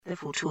The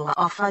future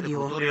of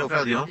radio. The future of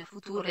radio. The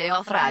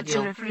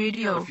future of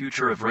radio. The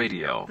future of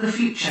radio. The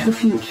future. The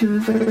future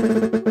of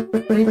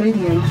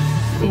radio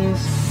is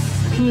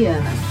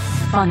here.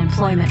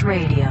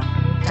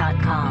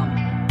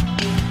 Funemploymentradio.com.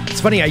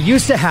 It's funny, I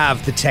used to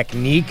have the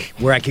technique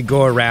where I could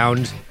go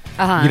around,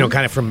 kind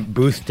of from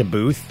booth to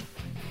booth.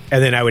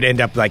 And then I would end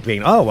up like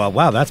being, oh, well,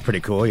 wow, that's pretty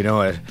cool.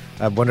 I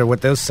wonder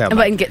what those sound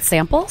like. And get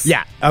samples?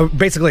 Yeah.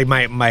 Basically,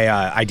 my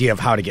idea of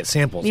how to get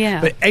samples. Yeah.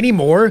 But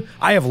anymore,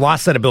 I have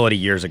lost that ability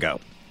years ago.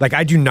 Like,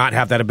 I do not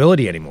have that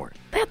ability anymore.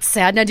 That's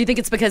sad. Now, do you think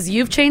it's because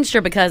you've changed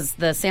or because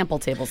the sample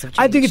tables have changed?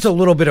 I think it's a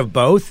little bit of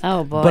both.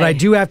 Oh, boy. But I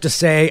do have to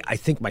say, I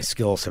think my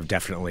skills have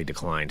definitely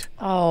declined.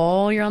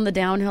 Oh, you're on the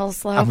downhill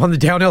slope? I'm on the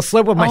downhill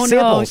slope with my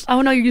samples. No.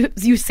 Oh, no,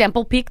 you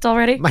sample peaked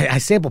already? I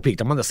sample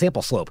peaked. I'm on the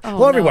sample slope. Oh,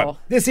 Hello, everyone. no.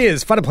 This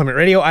is Fun Employment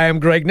Radio. I am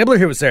Greg Nibbler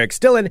here with Sarah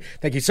Stillen.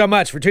 Thank you so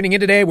much for tuning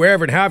in today,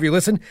 wherever and however you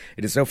listen.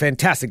 It is so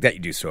fantastic that you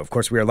do so. Of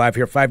course, we are live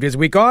here 5 days a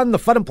week on the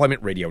Fun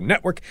Employment Radio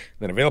Network,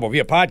 then available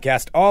via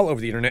podcast all over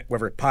the internet,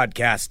 wherever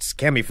podcasts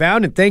can be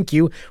found. And thank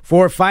you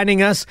for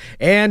finding us,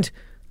 and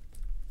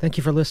thank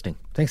you for listening.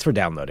 Thanks for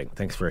downloading.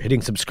 Thanks for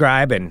hitting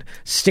subscribe and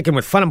sticking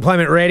with Fun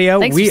Employment Radio.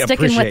 Thanks for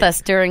sticking with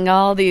us during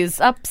all these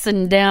ups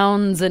and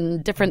downs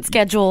and different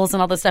schedules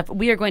and all this stuff.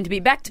 We are going to be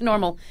back to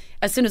normal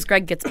as soon as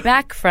Greg gets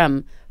back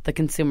from the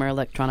Consumer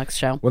Electronics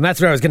Show. Well, that's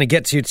what I was going to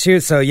get to,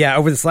 too. So, yeah,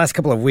 over this last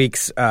couple of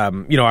weeks,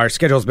 our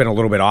schedule's been a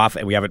little bit off,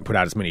 and we haven't put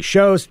out as many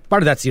shows.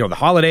 Part of that's, the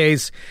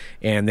holidays,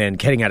 and then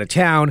getting out of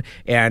town.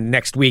 And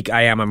next week,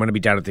 I'm going to be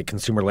down at the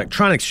Consumer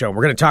Electronics Show.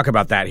 We're going to talk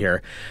about that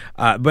here.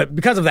 But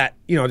because of that,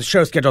 the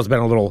show schedule's been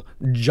a little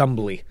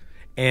jumbly.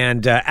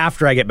 And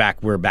after I get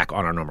back, we're back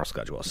on our normal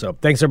schedule. So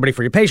thanks, everybody,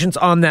 for your patience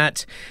on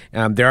that.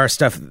 There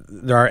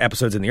are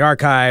episodes in the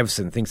archives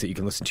and things that you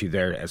can listen to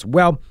there as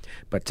well.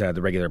 But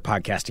the regular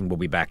podcasting will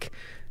be back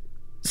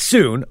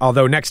soon.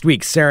 Although next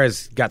week,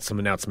 Sarah's got some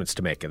announcements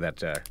to make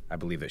that I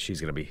believe that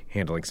she's going to be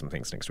handling some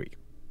things next week.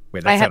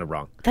 Wait, that sounded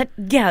wrong.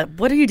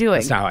 What are you doing?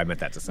 That's not how I meant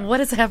that to sound.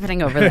 What is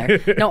happening over there?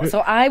 No, so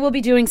I will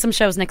be doing some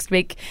shows next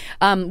week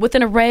with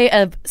an array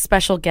of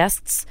special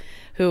guests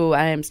who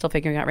I am still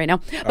figuring out right now.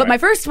 But my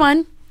first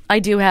one I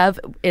do have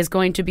is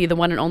going to be the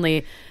one and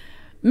only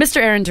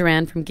Mr. Aaron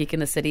Duran from Geek in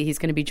the City. He's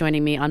going to be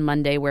joining me on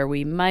Monday, where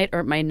we might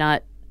or might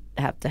not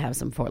have to have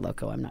some Four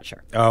Loko. I'm not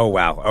sure. Oh,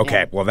 wow.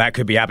 Okay. Yeah. Well, that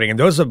could be happening. And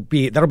that'll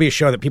be a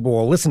show that people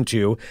will listen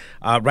to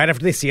right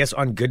after they see us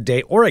on Good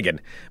Day Oregon.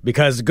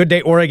 Because Good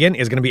Day Oregon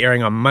is going to be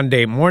airing on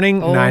Monday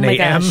morning, 9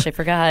 a.m. Gosh, I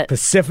forgot.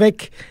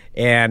 Pacific.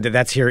 And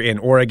that's here in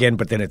Oregon,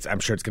 but then I'm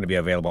sure it's going to be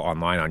available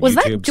online on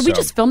YouTube. Did we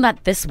just film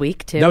that this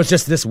week, too? That was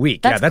just this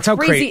week. That's how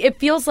crazy. It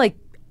feels like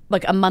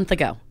a month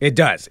ago. It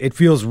does. It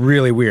feels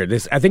really weird.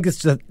 I think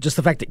it's just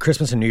the fact that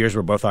Christmas and New Year's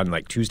were both on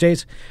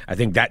Tuesdays. I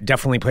think that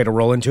definitely played a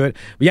role into it.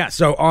 But yeah,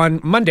 so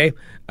on Monday,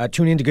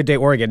 tune in to Good Day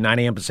Oregon, 9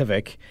 a.m.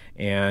 Pacific,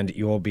 and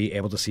you will be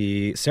able to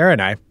see Sarah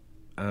and I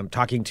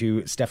talking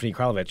to Stephanie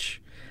Kralovich.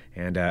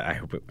 And I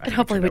hope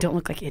hopefully we don't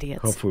look like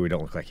idiots. Hopefully we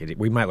don't look like idiots.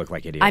 We might look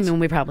like idiots. I mean,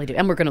 we probably do.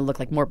 And we're going to look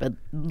like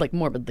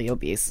morbidly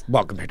obese.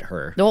 Well, compared to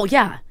her. Well,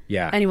 yeah.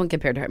 Yeah. Anyone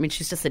compared to her. I mean,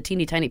 she's just a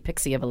teeny tiny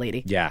pixie of a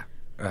lady. Yeah.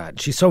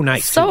 She's so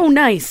nice.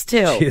 Nice,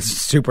 too. She is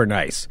super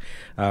nice.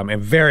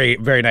 And very,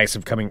 very nice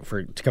to come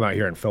out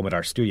here and film at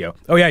our studio.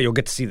 Oh, yeah, you'll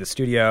get to see the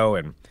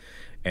studio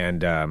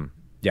and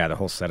the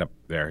whole setup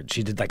there.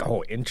 She did a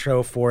whole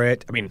intro for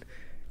it. I mean,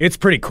 it's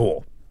pretty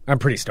cool. I'm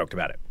pretty stoked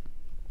about it.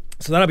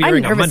 So that'll be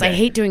airing on Monday. I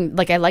hate doing,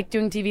 I like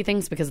doing TV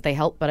things because they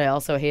help, but I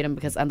also hate them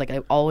because I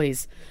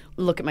always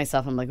look at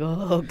myself. I'm like,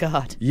 oh,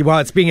 God. Well,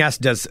 it's being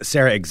asked, does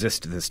Sarah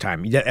exist this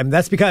time? Yeah, and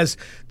that's because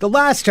the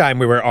last time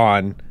we were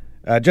on,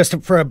 just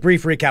for a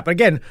brief recap,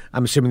 again,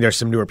 I'm assuming there's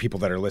some newer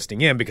people that are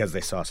listening in because they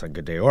saw us on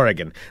Good Day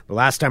Oregon. The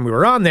last time we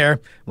were on there,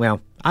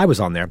 well, I was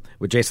on there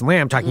with Jason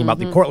Lamb talking about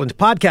the Portland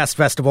Podcast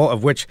Festival,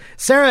 of which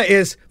Sarah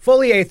is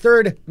fully a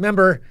third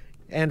member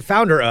and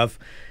founder of,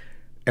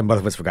 and both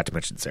of us forgot to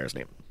mention Sarah's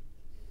name.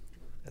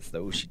 As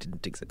though she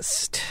didn't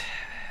exist.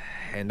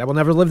 And I will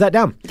never live that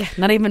down. Yeah,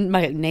 not even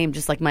my name,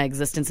 just my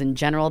existence in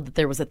general, that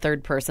there was a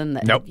third person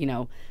that, nope.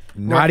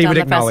 Not even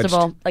acknowledged.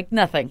 Festival.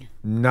 Nothing.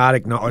 Not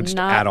acknowledged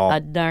at all. Not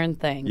a darn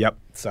thing. Yep.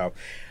 So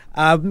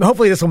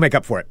hopefully this will make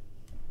up for it.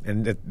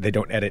 And they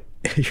don't edit.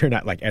 You're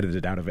not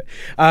edited out of it.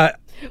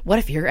 What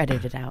if you're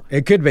edited out?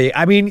 It could be.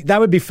 I mean, that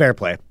would be fair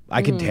play.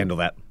 I could handle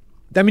that.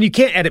 I mean, you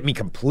can't edit me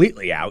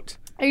completely out.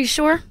 Are you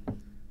sure?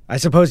 I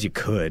suppose you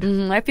could.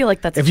 I feel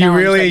like that's if a challenge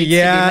you really,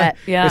 that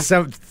needs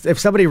to be met. If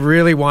somebody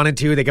really wanted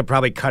to, they could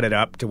probably cut it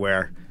up to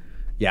where,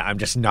 I'm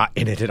just not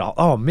in it at all.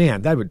 Oh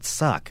man, that would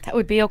suck. That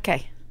would be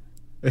okay.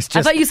 It's just,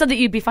 I thought you said that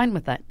you'd be fine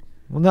with that.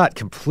 Well, not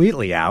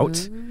completely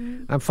out.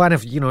 I'm fine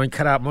if you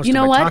cut out most. You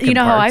know of my what? talking You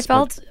know parts, how I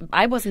felt?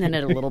 I wasn't in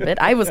it a little bit.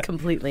 I was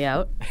completely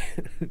out.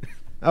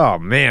 Oh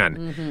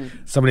man,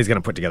 somebody's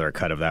gonna put together a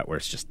cut of that where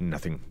it's just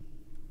nothing,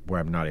 where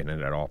I'm not in it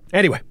at all.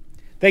 Anyway.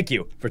 Thank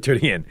you for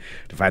tuning in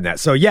to find that.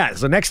 So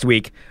next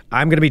week,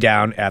 I'm going to be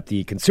down at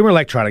the Consumer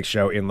Electronics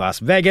Show in Las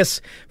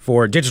Vegas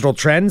for Digital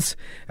Trends,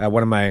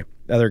 one of my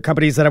other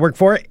companies that I work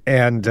for,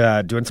 and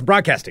doing some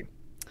broadcasting.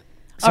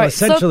 So All right,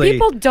 essentially, so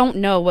people don't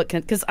know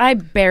because I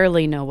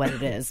barely know what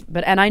it is,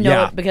 and I know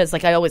Yeah. it because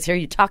like I always hear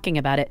you talking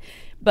about it.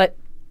 But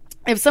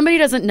if somebody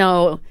doesn't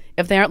know,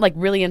 if they aren't like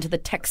really into the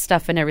tech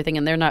stuff and everything,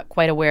 and they're not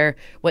quite aware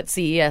what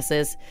CES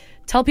is,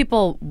 tell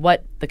people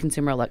what the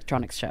Consumer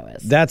Electronics Show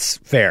is. that's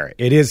fair.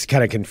 It is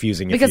kind of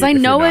confusing Because if I you're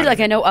know not it, like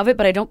in I know of it,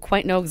 but I don't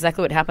quite know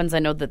exactly what happens. I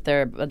know that there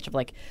are a bunch of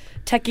like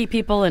techie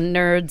people and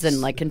nerds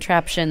and like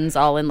contraptions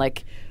all in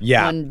like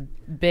Yeah. one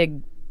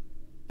big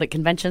like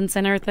convention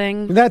center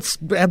thing. That's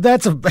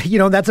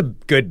a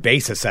good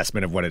base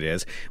assessment of what it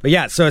is. But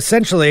yeah, so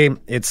essentially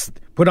it's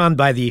put on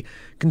by the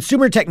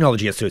Consumer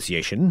Technology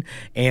Association,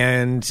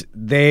 and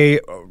they're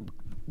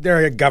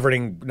not a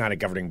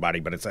governing body,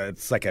 but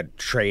it's like a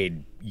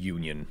trade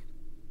union.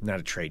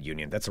 Not a trade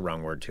union. That's the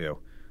wrong word too.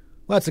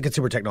 Well, it's the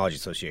Consumer Technology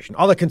Association.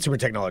 All the consumer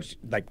technology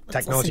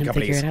Listen, companies.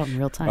 figure it out in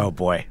real time. Oh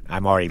boy,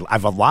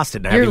 I've lost it.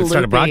 And I You're haven't even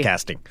started loopy.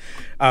 broadcasting.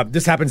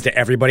 This happens to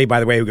everybody, by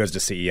the way, who goes to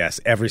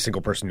CES. Every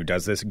single person who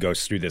does this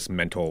goes through this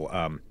mental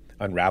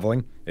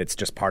unraveling. It's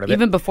just part of it.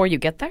 Even before you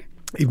get there?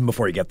 Even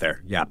before you get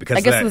there, yeah, because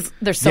I guess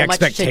there's so the much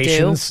to do.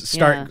 expectations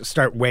Yeah.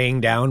 start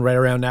weighing down right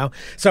around now.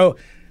 So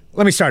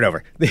let me start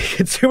over. The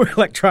Consumer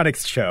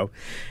Electronics Show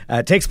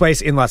takes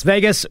place in Las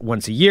Vegas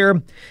once a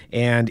year,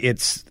 and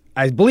it's,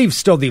 I believe,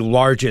 still the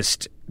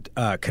largest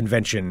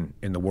convention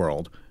in the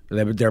world.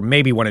 There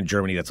may be one in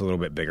Germany that's a little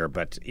bit bigger,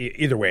 but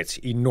either way, it's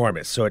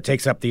enormous. So it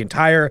takes up the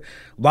entire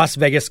Las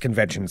Vegas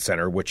Convention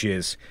Center, which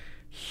is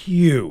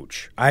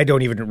huge. I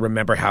don't even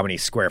remember how many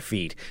square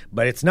feet.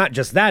 But it's not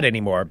just that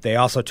anymore. They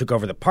also took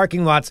over the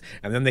parking lots,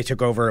 and then they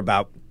took over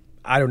about,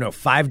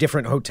 5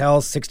 different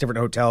hotels, 6 different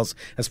hotels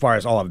as far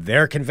as all of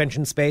their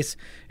convention space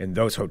in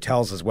those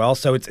hotels as well.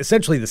 So it's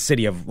essentially the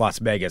city of Las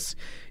Vegas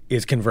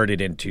is converted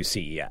into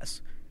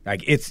CES.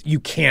 Like you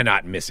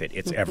cannot miss it.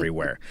 It's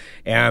everywhere.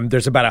 And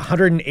there's about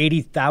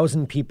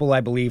 180,000 people,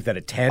 I believe, that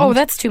attend. Oh,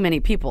 that's too many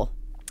people.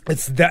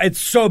 It's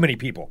so many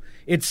people.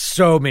 It's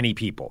so many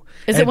people.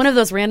 Is it one of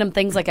those random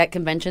things like at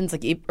conventions,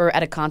 like or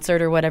at a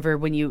concert or whatever,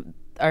 when you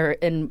are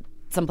in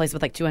someplace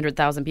with like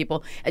 200,000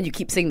 people and you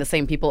keep seeing the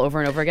same people over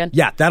and over again?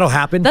 Yeah, that'll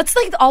happen. That's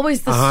like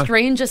always the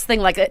strangest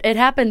thing. Like it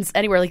happens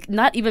anywhere. Like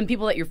not even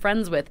people that you're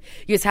friends with.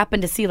 You just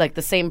happen to see like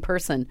the same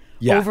person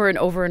over and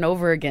over and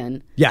over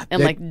again. Yeah,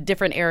 in like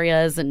different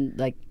areas and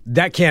like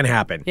that can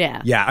happen.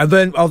 Yeah. Yeah. And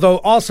then, although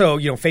also,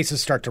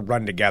 faces start to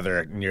run together,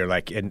 and you're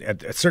like, and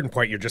at a certain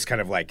point, you're just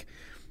kind of like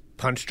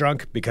punch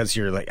drunk because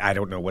you're like, I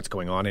don't know what's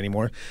going on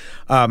anymore.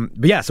 But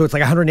yeah, so it's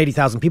like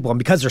 180,000 people, and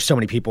because there's so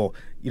many people,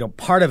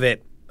 part of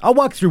it. I'll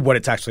walk through what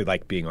it's actually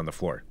like being on the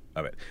floor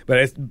of it.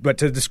 But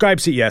to describe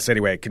CES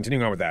anyway,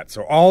 continuing on with that.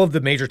 So all of the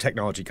major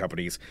technology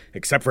companies,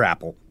 except for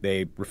Apple,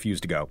 they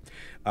refuse to go,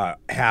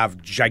 have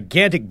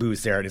gigantic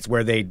booths there. And it's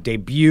where they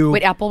debut.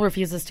 Wait, Apple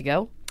refuses to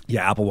go?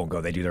 Yeah, Apple won't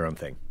go. They do their own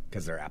thing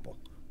because they're Apple.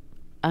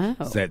 Oh.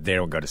 So they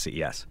don't go to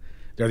CES.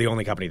 They're the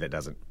only company that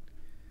doesn't.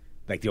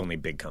 Like the only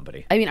big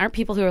company. I mean, aren't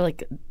people who are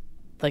like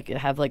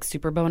have like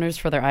super boners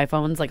for their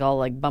iPhones like all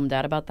like bummed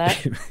out about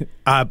that?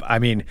 I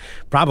mean,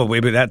 probably,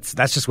 but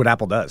that's just what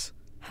Apple does.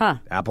 Huh.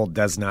 Apple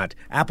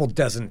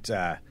doesn't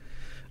go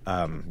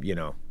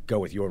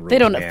with your rules. They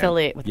don't man.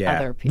 affiliate with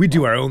other people. We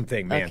do our own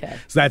thing, man. Okay.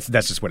 So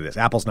that's just what it is.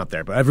 Apple's not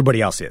there, but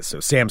everybody else is. So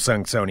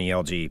Samsung, Sony,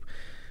 LG,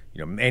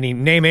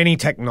 name any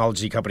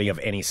technology company of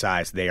any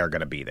size, they are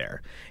going to be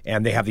there.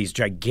 And they have these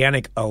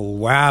gigantic,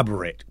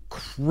 elaborate,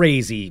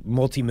 crazy,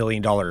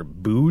 multi-million-dollar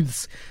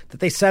booths that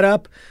they set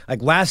up.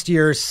 Like last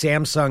year,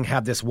 Samsung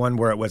had this one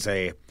where it was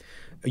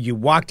you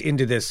walked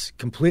into this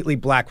completely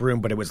black room,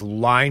 but it was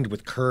lined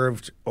with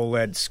curved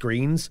OLED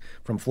screens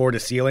from floor to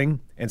ceiling.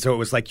 And so it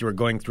was like you were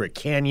going through a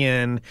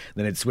canyon.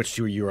 Then it switched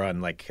to you were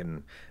on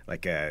in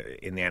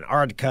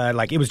Antarctica.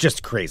 Like it was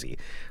just crazy.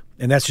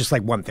 And that's just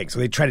like one thing. So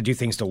they try to do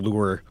things to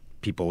lure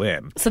people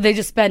in. So they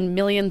just spend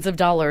millions of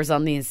dollars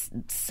on these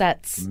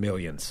sets.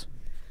 Millions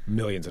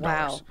of dollars.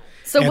 Wow.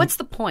 So what's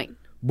the point?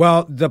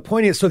 Well, the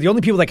point is, so the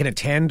only people that can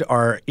attend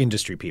are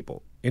industry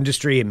people,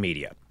 industry and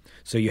media.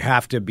 So you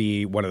have to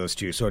be one of those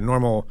two. So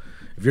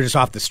if you're just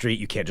off the street,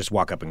 you can't just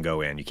walk up and go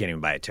in. You can't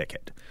even buy a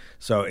ticket.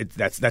 So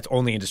that's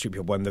only industry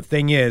people. And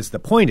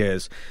the point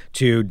is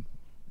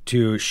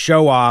to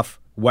show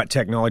off what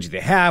technology they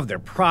have, their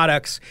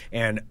products,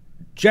 and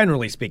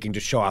generally speaking, to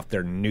show off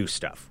their new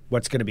stuff,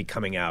 what's going to be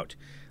coming out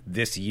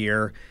this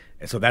year.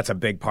 And so that's a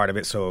big part of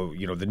it. So,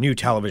 the new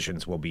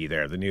televisions will be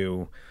there.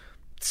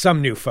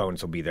 Some new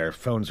phones will be there.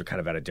 Phones are kind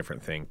of at a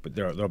different thing, but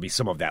there'll be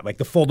some of that. Like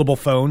the foldable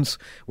phones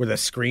where the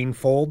screen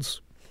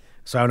folds.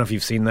 So I don't know if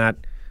you've seen that.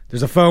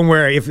 There's a phone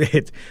where if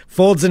it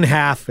folds in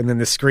half and then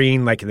the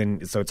screen,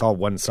 so it's all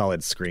one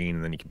solid screen,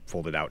 and then you can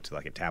fold it out to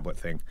like a tablet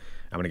thing.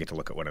 I'm going to get to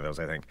look at one of those,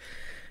 I think.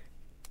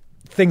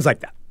 Things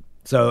like that.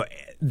 So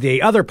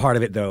the other part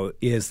of it, though,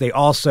 is they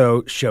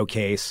also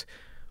showcase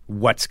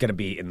what's going to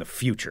be in the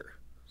future,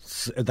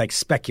 like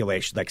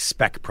speculation, like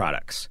spec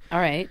products. All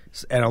right.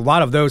 And a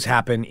lot of those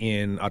happen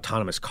in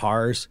autonomous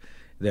cars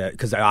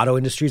because the auto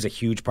industry is a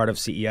huge part of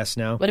CES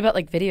now. What about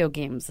like video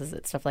games? Is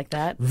it stuff like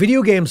that?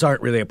 Video games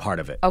aren't really a part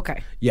of it.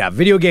 Okay. Yeah,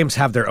 video games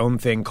have their own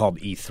thing called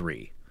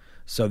E3.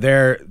 So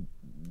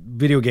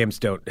video games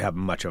don't have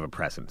much of a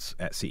presence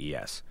at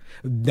CES.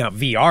 Now,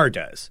 VR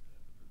does.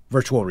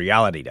 Virtual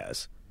reality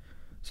does.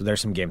 So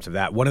there's some games of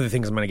that. One of the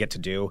things I'm going to get to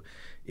do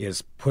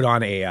is put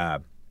on a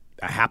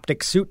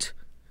haptic suit.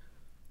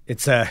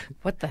 It's a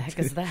What the heck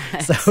is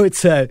that? So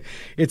it's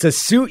a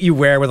suit you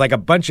wear with like a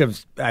bunch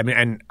of, I mean,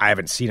 and I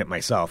haven't seen it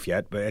myself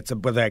yet, but it's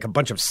with like a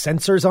bunch of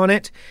sensors on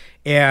it,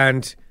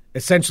 and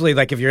essentially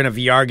like if you're in a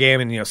VR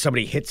game and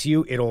somebody hits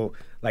you, it'll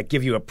like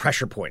give you a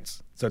pressure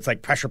points. So it's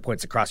like pressure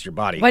points across your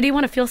body. Why do you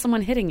want to feel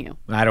someone hitting you?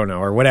 I don't know,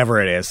 or whatever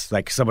it is.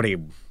 Like somebody,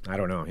 I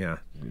don't know. Yeah.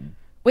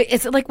 Wait,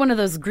 is it like one of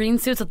those green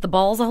suits with the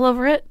balls all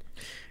over it?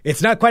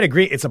 It's not quite a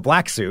green. It's a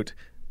black suit,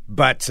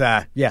 but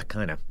yeah,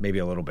 kind of, maybe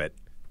a little bit.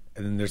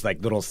 And then there's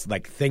like little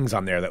like things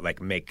on there that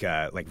like make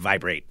like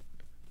vibrate,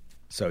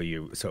 so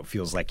it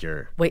feels like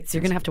you're. Wait, so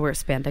you're gonna have to wear a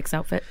spandex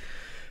outfit?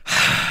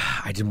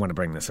 I didn't want to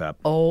bring this up.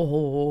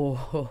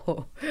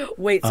 Oh,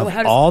 wait. So of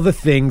how does all the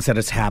things that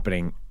is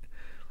happening?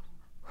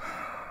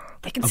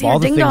 they can Of see all your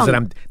the ding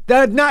things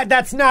dong?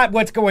 that's not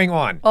what's going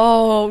on.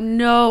 Oh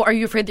no! Are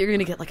you afraid that you're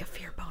gonna get like a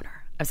fear boner?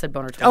 I've said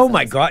boner twice. Oh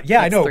my God! Yeah,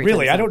 I That's know. 3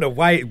 Really, times I don't know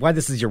why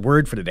this is your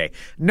word for today.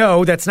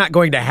 No, that's not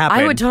going to happen.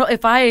 I would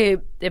if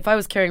I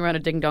was carrying around a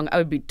ding dong, I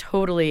would be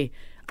totally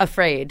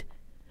afraid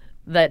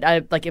that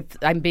if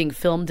I'm being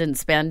filmed in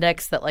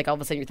spandex, that like all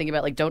of a sudden you're thinking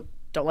about like don't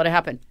let it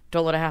happen,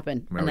 don't let it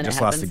happen. Well, and we then just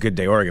it lost happens. the Good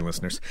Day Oregon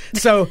listeners.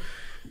 So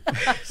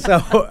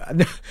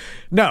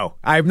no,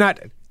 I'm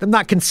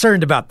not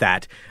concerned about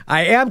that.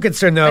 I am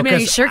concerned though. I mean, are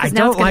you sure? 'Cause I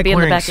now don't it's gonna like be in the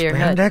wearing back of your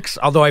head. spandex.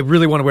 Although I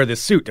really want to wear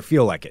this suit to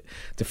feel like it,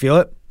 to feel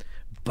it.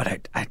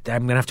 But I'm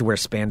gonna have to wear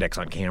spandex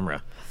on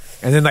camera,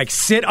 and then like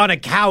sit on a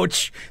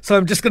couch. So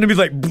I'm just gonna be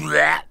like,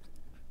 bleh.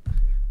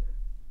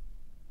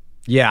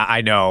 Yeah,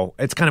 I know.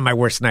 It's kind of my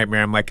worst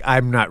nightmare.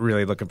 I'm not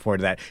really looking forward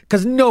to that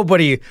because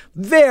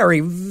very,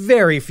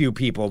 very few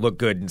people look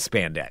good in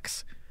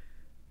spandex.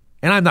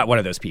 And I'm not one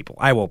of those people.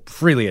 I will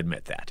freely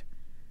admit that.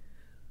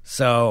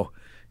 So,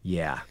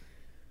 yeah.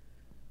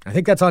 I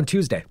think that's on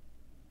Tuesday.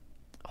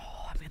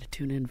 Oh, I'm gonna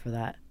tune in for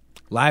that.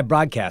 Live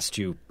broadcast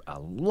to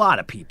a lot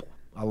of people.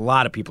 A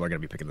lot of people are going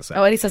to be picking this up.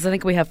 Oh, Eddie says I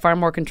think we have far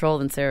more control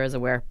than Sarah is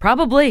aware.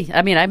 Probably.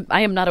 I mean,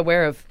 I am not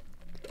aware of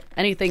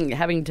anything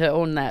having to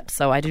own that,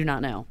 so I do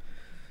not know.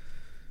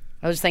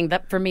 I was just saying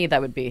that for me, that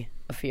would be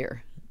a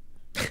fear.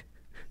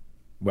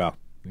 Well,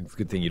 it's a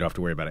good thing you don't have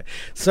to worry about it.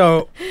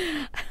 So,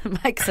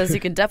 Mike says you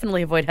can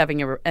definitely avoid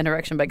having an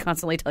erection by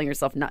constantly telling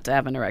yourself not to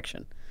have an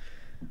erection.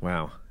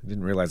 wow, I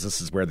didn't realize this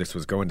is where this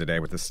was going today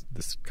with this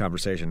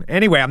conversation.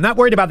 Anyway, I'm not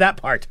worried about that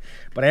part,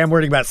 but I am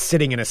worried about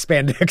sitting in a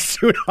spandex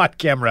suit on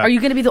camera. Are you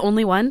going to be the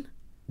only one?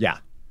 Yeah.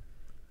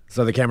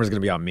 So the camera's going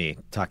to be on me.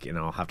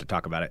 I'll have to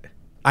talk about it.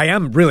 I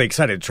am really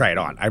excited to try it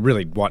on. I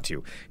really want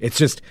to. It's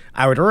just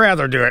I would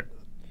rather do it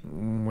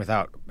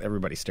without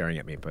everybody staring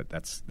at me, but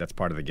that's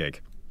part of the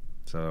gig.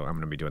 So I'm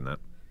going to be doing that.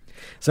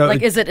 So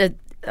Like, is it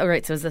all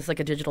right, so is this like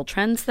a digital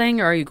trends thing,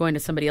 or are you going to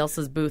somebody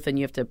else's booth and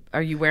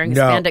are you wearing a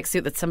No. spandex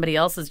suit that somebody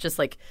else is just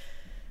like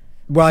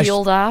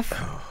peeled off?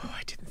 Oh,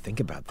 I didn't think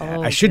about that.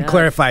 Oh, I should God.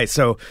 clarify.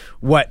 So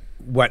what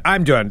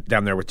I'm doing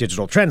down there with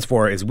Digital Trends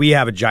for is we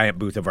have a giant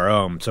booth of our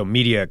own. So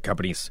media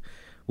companies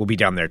will be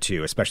down there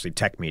too, especially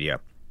tech media.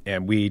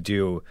 And we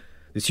do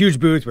this huge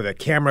booth with a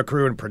camera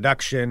crew and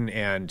production,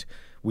 and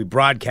we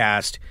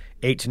broadcast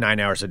 8 to 9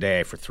 hours a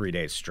day for 3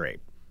 days straight.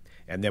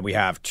 And then we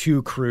have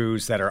 2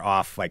 crews that are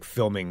off, like,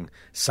 filming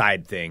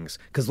side things.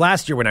 Because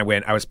last year when I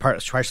went, I was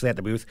partially at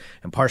the booth,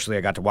 and partially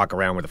I got to walk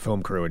around with a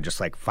film crew and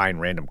just, like,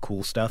 find random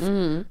cool stuff.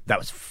 Mm-hmm. That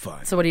was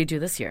fun. So what do you do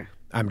this year?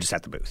 I'm just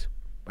at the booth.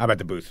 I'm at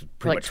the booth For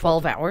pretty like much.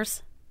 12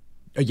 hours?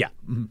 Yeah.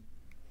 Mm-hmm.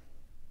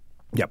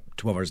 Yep,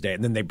 12 hours a day.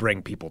 And then they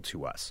bring people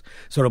to us.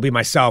 So it'll be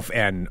myself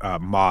and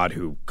Maud,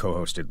 who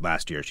co-hosted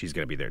last year. She's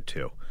going to be there,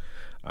 too.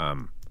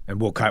 And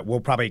we'll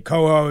probably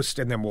co-host,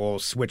 and then we'll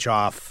switch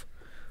off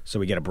so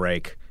we get a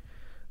break.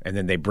 And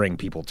then they bring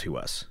people to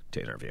us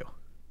to interview.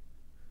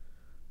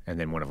 And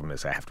then one of them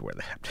is I'm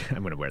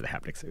going to wear the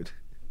haptic suit.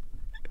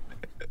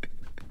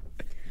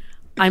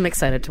 I'm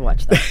excited to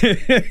watch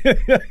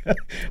that.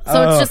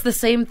 So it's just the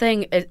same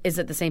thing. Is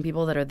it the same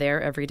people that are there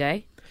every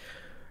day?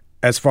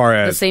 As far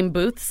The as same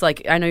booths?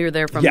 Like, I know you're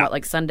there from Yeah.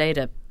 like Sunday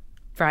to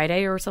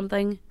Friday or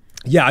something?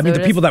 yeah, I mean So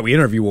the it people that we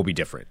interview will be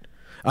different.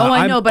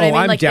 I know, but I mean,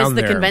 I'm like, is down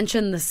the there.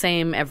 convention the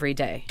same every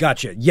day?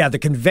 Gotcha. Yeah, the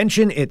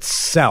convention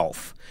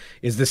itself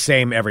is the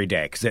same every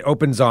day because it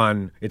opens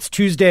it's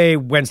Tuesday,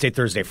 Wednesday,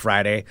 Thursday,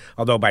 Friday.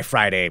 Although by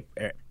Friday,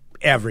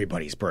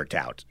 everybody's burnt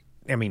out.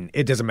 I mean,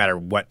 it doesn't matter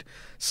what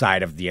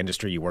side of the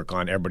industry you work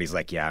on. Everybody's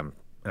like, yeah,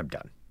 I'm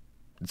done.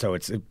 So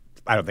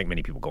I don't think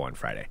many people go on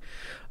Friday.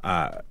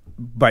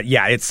 But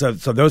yeah, it's so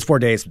those 4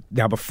 days.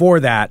 Now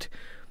before that,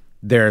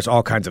 there's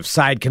all kinds of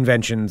side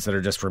conventions that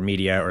are just for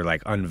media or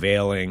like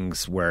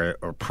unveilings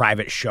or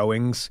private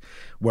showings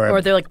where Or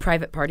they're like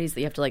private parties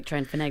that you have to like try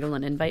and finagle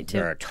an invite to?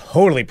 there are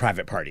totally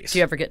private parties. Do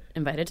you ever get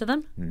invited to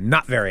them?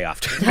 Not very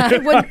often. I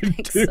wouldn't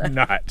think do so.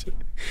 not.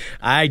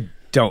 I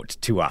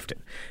don't too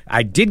often.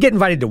 I did get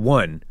invited to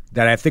one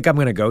that I think I'm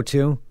going to go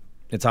to.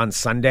 It's on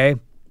Sunday,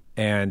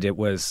 and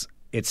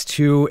it's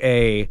to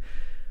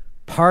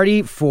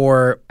party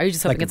for. Are you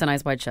just hoping it's an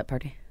Eyes Wide Shut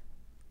party?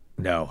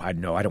 No, I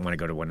don't want to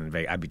go to one in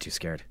Vegas. I'd be too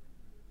scared.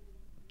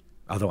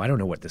 Although I don't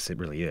know what this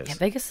really is. Yeah,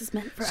 Vegas is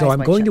meant for. So Eyes I'm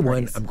Wide going Shut to one.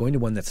 parties. I'm going to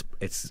one that's.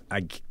 It's.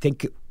 I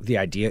think the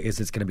idea is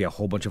it's going to be a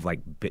whole bunch of like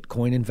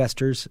Bitcoin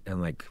investors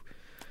and like.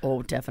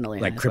 Oh, definitely.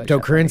 Like Eyes Wide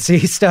Shut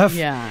cryptocurrency stuff.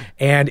 Yeah.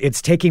 And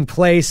it's taking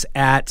place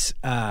at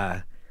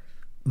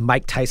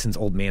Mike Tyson's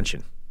old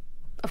mansion.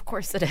 Of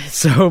course it is.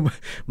 So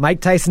Mike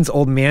Tyson's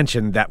old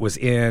mansion that was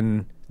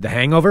in The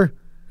Hangover,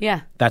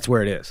 Yeah. that's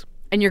where it is.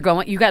 And you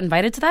got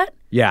invited to that?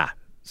 Yeah.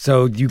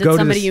 So you Did go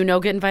somebody to you know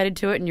get invited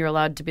to it and you're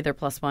allowed to be their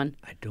 +1?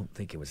 I don't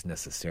think it was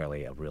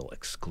necessarily a real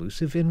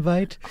exclusive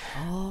invite.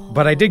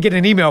 But I did get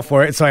an email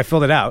for it, so I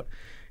filled it out.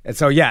 And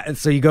so, yeah, and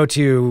so you go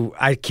to,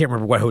 I can't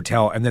remember what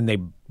hotel, and then they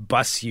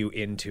bus you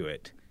into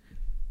it.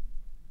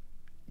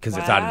 Because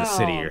it's out of the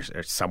city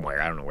or somewhere.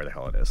 I don't know where the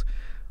hell it is.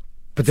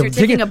 But So you're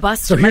taking a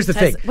bus So to here's Mike the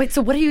thing. Tyson. Wait,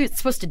 so what are you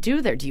supposed to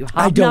do there? Do you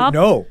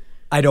hobnob?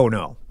 I don't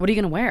know. What are you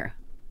going to wear?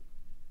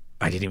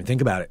 I didn't even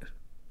think about it.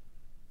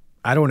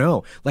 I don't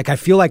know. Like, I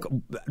feel like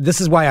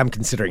this is why I'm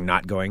considering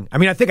not going. I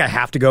mean, I think I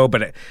have to go,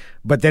 but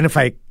then if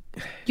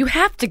You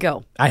have to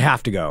go. I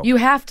have to go. You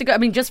have to go. I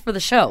mean, just for the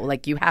show.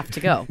 Like, you have to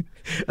go.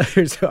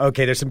 There's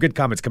some good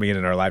comments coming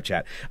in our live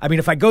chat. I mean,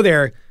 if I go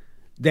there,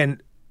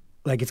 then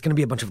like it's going to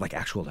be a bunch of like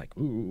actual like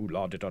ooh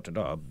la da da da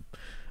da,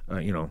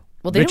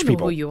 Well, they rich don't know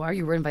people. who you are.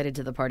 You were invited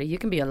to the party. You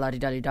can be a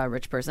la-di-da-di-da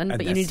rich person, but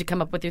you that's- need to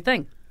come up with your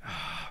thing.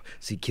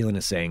 See, Keelan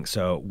is saying,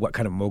 so what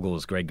kind of mogul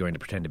is Greg going to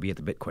pretend to be at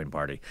the Bitcoin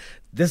party?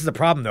 This is the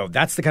problem, though.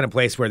 That's the kind of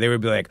place where they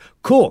would be like,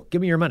 cool,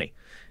 give me your money.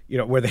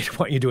 Where they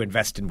want you to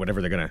invest in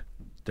whatever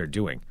they're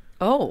doing.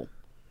 Oh.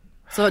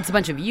 So it's a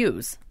bunch of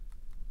yous.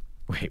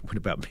 Wait, what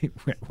about me?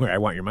 Where I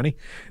want your money?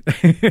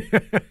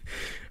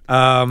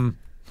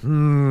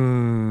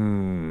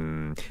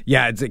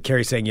 Yeah, it's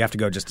Carrie's saying you have to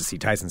go just to see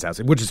Tyson's house,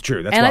 which is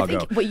true. That's And why I I'll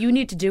think go. what you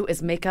need to do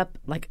is make up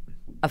like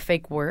a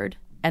fake word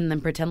and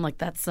then pretend like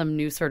that's some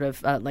new sort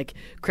of like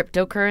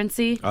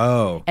cryptocurrency.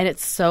 Oh. And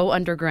it's so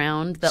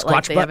underground that Squatch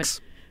like they bucks?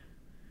 haven't.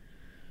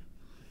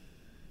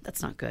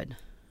 That's not good.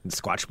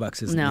 Squatch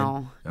bucks is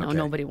No, Okay.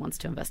 nobody wants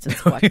to invest in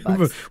Squatch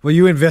bucks. Will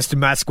you invest in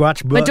my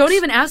Squatch bucks? But don't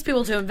even ask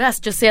people to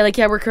invest. Just say like,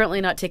 yeah, we're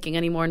currently not taking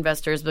any more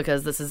investors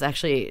because this is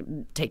actually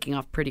taking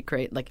off pretty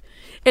great. Like,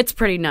 it's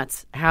pretty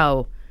nuts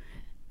how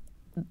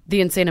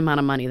the insane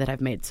amount of money that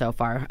I've made so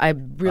far. I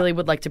really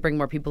would like to bring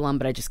more people on,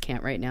 but I just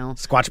can't right now.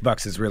 Squatch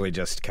bucks is really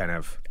just kind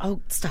of.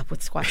 Oh, stop with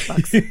Squatch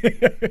bucks.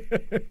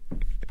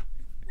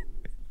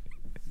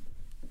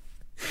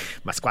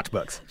 My Squatch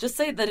bucks. Just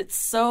say that it's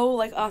so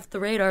like off the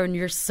radar, and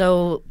you're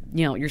so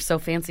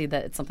fancy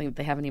that it's something that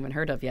they haven't even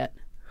heard of yet.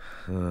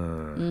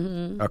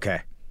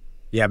 Okay.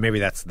 Yeah, maybe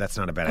that's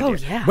not a bad idea. Oh,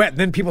 yeah. What,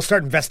 then people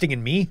start investing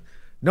in me?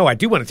 No, I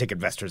do want to take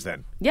investors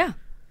then. Yeah.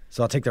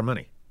 So I'll take their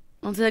money.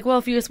 I'll be like, well,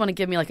 if you just want to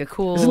give me like a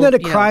cool, Isn't that a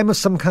crime of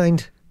some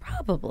kind?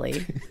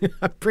 Probably.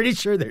 I'm pretty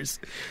sure there's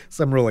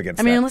some rule against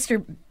I mean, that. unless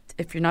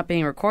if you're not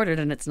being recorded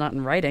and it's not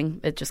in writing,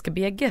 it just could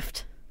be a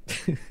gift.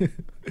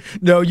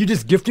 No, you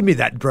just gifted me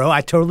that, bro.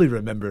 I totally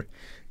remember.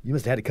 You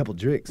must have had a couple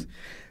drinks.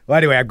 Well,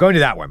 anyway, I'm going to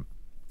that one.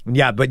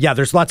 Yeah, but yeah,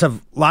 there's lots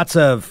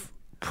of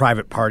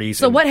private parties.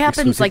 So and what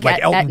happens, exclusive- like,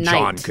 at Elton night?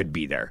 John could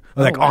be there.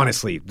 Like wow.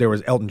 honestly,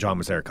 Elton John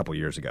was there a couple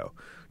years ago,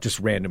 just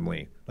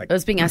randomly. Like I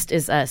was being asked,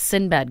 is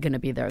Sinbad going to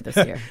be there this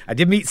year? I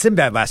did meet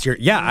Sinbad last year.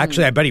 Yeah,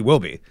 actually, I bet he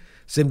will be.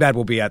 Sinbad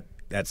will be at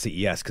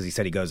CES because he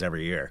said he goes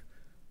every year.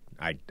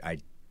 I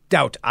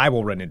doubt I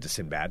will run into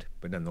Sinbad,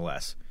 but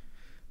nonetheless,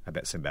 I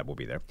bet Sinbad will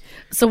be there.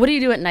 So what do you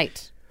do at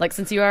night? Like,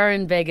 since you are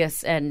in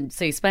Vegas, and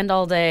so you spend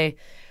all day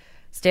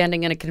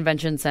standing in a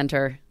convention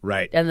center.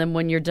 Right. And then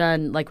when you're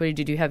done, like, what do you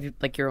do? Do you have,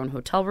 like, your own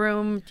hotel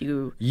room?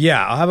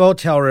 Yeah, I'll have a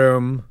hotel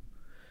room.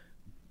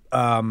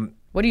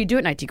 What do you do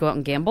at night? Do you go out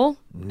and gamble?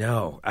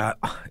 No,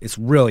 it's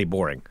really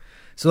boring.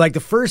 So, like, the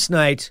first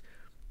night,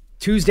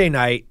 Tuesday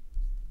night,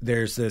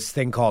 there's this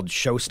thing called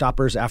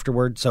Showstoppers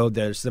afterward. So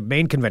there's the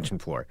main convention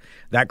floor.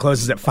 That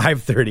closes at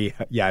 5:30.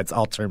 Yeah, it's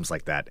all terms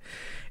like that.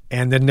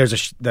 And then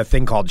there's the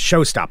thing called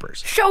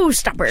Showstoppers.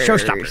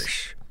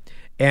 Showstoppers.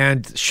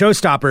 And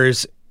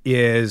Showstoppers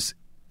is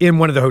in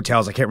one of the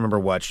hotels, I can't remember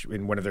which,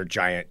 in one of their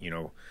giant,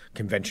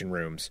 convention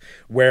rooms,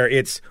 where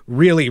it's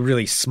really,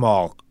 really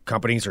small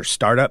companies or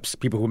startups,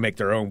 people who make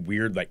their own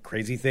weird, like,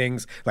 crazy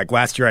things. Like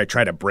last year I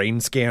tried a brain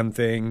scan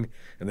thing,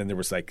 and then there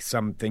was like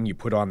something you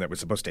put on that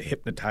was supposed to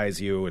hypnotize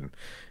you, and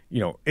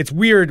it's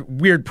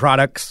weird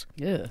products.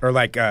 Yeah. Or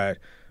like I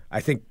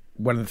think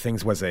one of the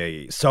things was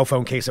a cell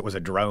phone case that was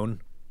a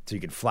drone. So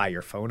you could fly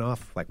your phone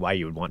off. Like, why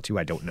you would want to,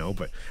 I don't know.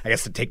 But I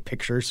guess to take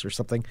pictures or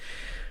something.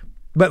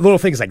 But little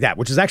things like that,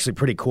 which is actually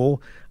pretty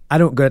cool. I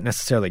don't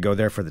necessarily go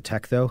there for the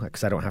tech, though,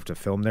 because I don't have to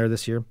film there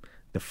this year.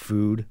 The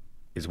food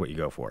is what you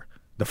go for.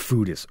 The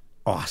food is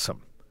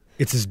awesome.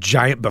 It's this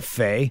giant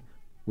buffet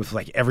with,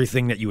 like,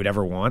 everything that you would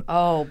ever want.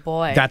 Oh,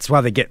 boy. That's how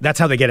they get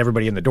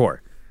everybody in the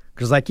door.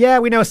 Because, like, yeah,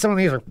 we know some of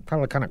these are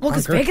probably kind of Well,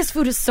 because Vegas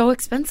food is so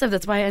expensive.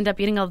 That's why I end up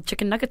eating all the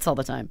chicken nuggets all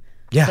the time.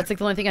 Yeah. That's like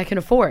the only thing I can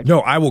afford.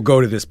 No, I will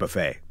go to this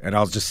buffet, and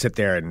I'll just sit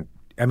there and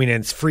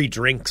it's free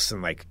drinks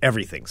and, like,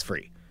 everything's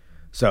free.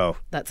 So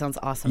That sounds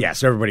awesome. yeah,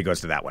 so everybody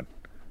goes to that one.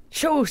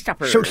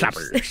 Showstoppers.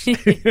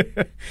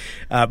 Showstoppers.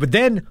 But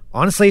then,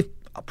 honestly,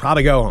 I'll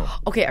probably go home.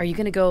 Okay, are you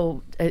going to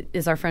go?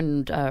 Is our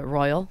friend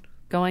Royal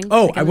going?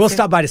 Oh, again I will this year?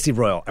 stop by to see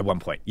Royal at one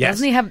point. Yes.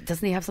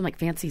 Doesn't he have some like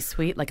fancy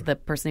suite like the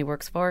person he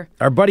works for?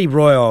 Our buddy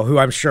Royal, who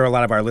I'm sure a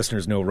lot of our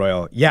listeners know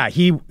Royal, yeah,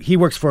 he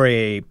works for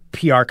a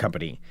PR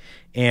company,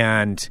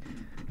 and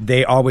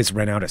they always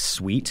rent out a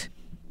suite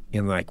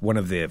in like one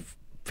of the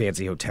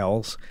fancy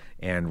hotels,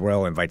 and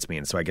Royal invites me,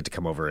 and so I get to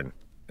come over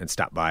and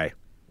stop by.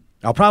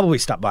 I'll probably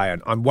stop by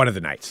on one of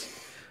the nights.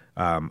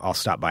 I'll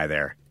stop by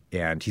there,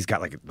 and he's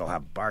got they'll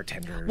have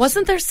bartenders.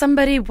 Wasn't there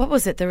somebody? What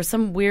was it? There was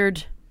some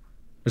weird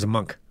There's a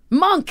monk.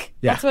 monk.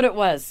 Yeah. That's what it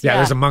was. Yeah,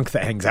 there's a monk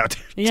that hangs out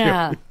there too,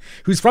 Yeah.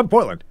 who's from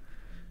Portland.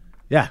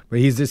 Yeah, but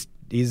he's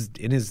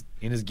in his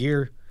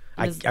gear.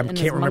 I in his can't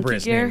remember monkey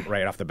his gear? name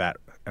right off the bat.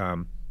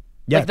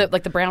 Yeah,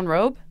 like the brown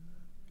robe.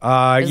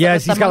 yes, what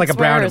he's some got like a monks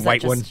wear, brown or and is that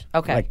white one. just-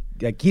 okay.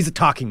 Like he's a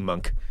talking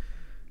monk.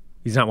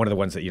 He's not one of the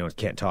ones that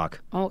can't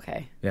talk.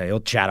 Okay. Yeah, he'll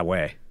chat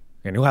away,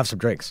 and he'll have some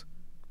drinks.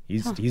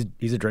 He's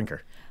a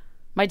drinker.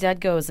 My dad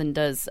goes and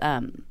does.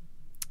 I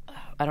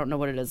don't know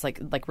what it is,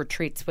 like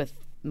retreats with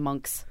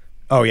monks.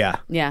 Oh yeah,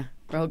 Yeah,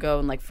 or he'll go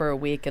and like for a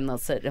week, and he'll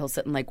sit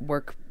and like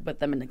work with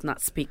them and like not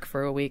speak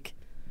for a week.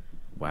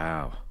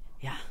 wow.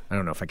 Yeah. I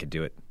don't know if I could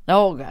do it.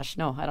 Oh gosh,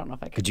 no, I don't know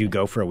if I could. Could you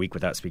go for a week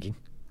without speaking?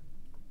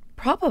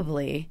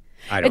 Probably.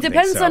 I don't It think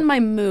depends so. on my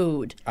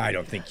mood. I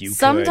don't think you could.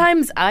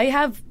 Sometimes I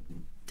have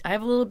a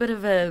little bit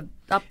of a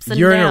ups and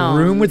You're downs.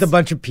 in a room with a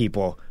bunch of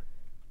people,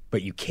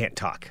 but you can't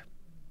talk.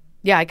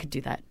 Yeah, I could do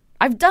that.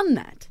 I've done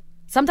that.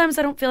 Sometimes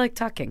I don't feel like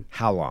talking.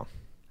 How long?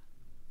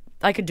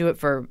 I could do it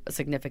for a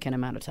significant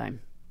amount of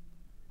time.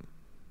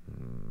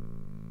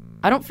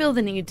 I don't feel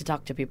the need to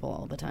talk to people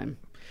all the time.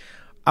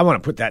 I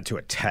want to put that to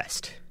a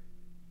test.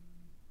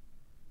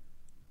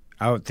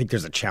 I would think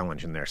there's a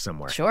challenge in there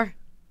somewhere Sure.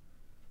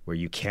 where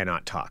you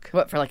cannot talk.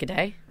 What, for like a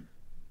day?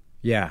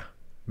 Yeah,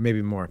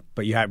 maybe more.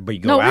 But you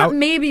go No, out. not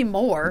maybe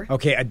more.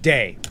 Okay, a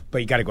day. But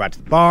you got to go out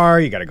to the bar.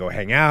 You got to go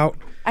hang out.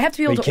 I have to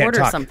be But able you to can't order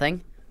talk.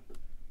 something.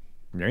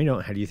 No, you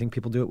don't. How do you think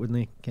people do it when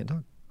they can't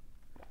talk?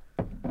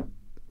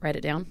 Write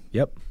it down.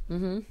 Yep.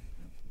 Mm-hmm.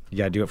 You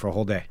got to do it for a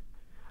whole day.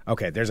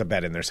 Okay, there's a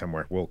bet in there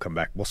somewhere. We'll come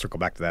back. We'll circle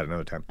back to that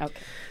another time. Okay.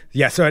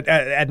 Yeah, so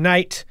at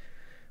night,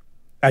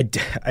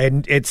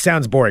 it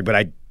sounds boring, but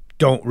I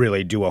don't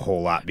really do a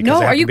whole lot. Because No,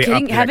 I have are to you be up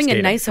kidding? the Having next a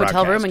day to nice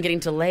hotel room broadcast. and getting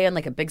to lay on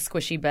like a big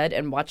squishy bed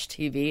and watch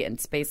TV and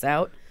space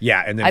out.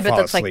 Yeah, and then I bet fall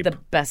that's asleep. like the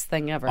best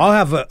thing ever. I'll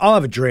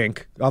have a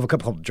drink. I'll have a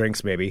couple of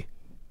drinks maybe.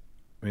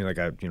 I mean, like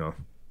a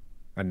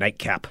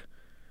nightcap,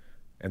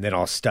 and then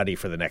I'll study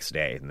for the next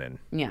day, and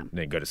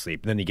then go to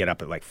sleep. And then you get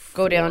up at like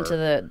 4. Go down to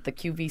the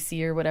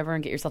QVC or whatever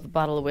and get yourself a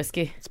bottle of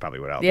whiskey. That's probably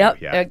what I'll Yep,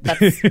 do. Yeah,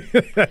 that's-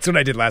 that's what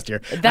I did last year.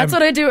 That's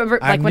what I do. Like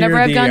I'm whenever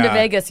near I've gone the, to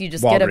Vegas, you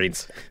just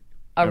Walgreens. get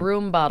a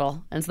room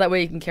bottle, and so that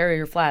way you can carry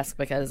your flask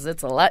because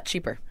it's a lot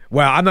cheaper.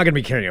 Well, I'm not going to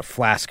be carrying a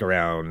flask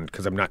around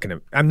because I'm not going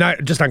to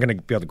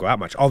be able to go out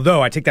much.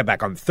 Although I take that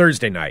back, on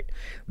Thursday night,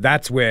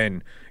 that's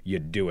when you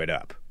do it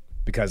up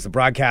because the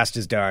broadcast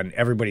is done.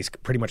 Everybody's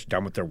pretty much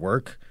done with their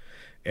work.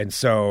 And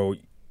so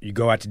you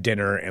go out to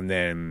dinner, and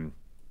then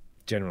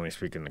generally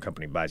speaking, the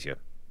company buys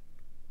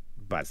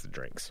the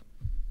drinks.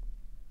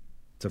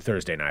 So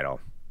Thursday night,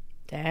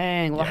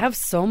 Dang, we'll have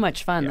so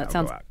much fun. I'll That go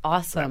sounds out for that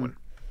awesome. one.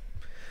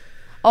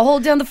 I'll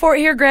hold down the fort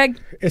here, Greg.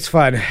 It's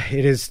fun.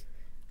 It is.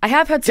 I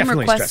have had some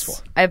Definitely requests.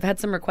 stressful. I've had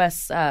some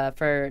requests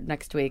for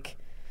next week.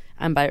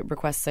 And by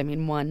requests, I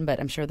mean one, but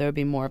I'm sure there would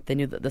be more if they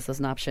knew that this was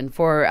an option.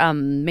 For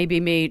maybe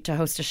me to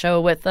host a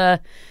show with a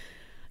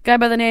guy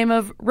by the name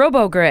of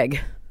Robo Greg.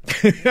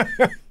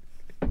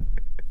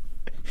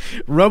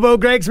 Robo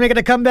Greg's making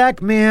a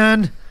comeback,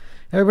 man.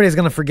 Everybody's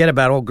going to forget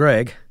about old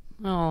Greg.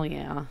 Oh,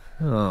 yeah.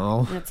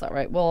 Oh. That's all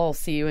right. We'll all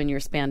see you in your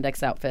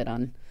spandex outfit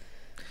on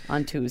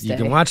Tuesday. You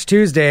can watch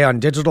Tuesday on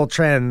Digital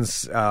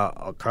Trends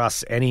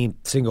across any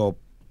single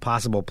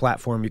possible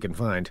platform you can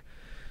find.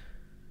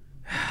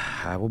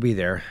 I will be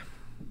there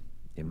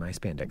in my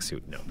spandex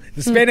suit. No,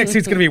 the spandex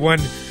suit's going to be one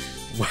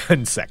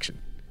section.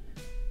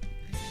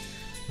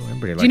 Well,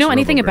 everybody Do you know likes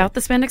anything Robo Greg. about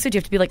the spandex suit? Do you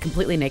have to be like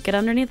completely naked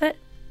underneath it?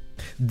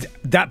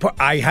 That part?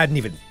 I hadn't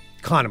even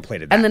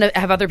contemplated that. And then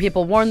have other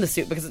people worn the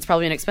suit because it's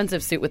probably an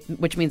expensive suit,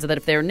 which means that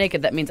if they're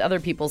naked, that means other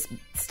people's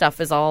stuff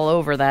is all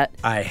over that.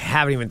 I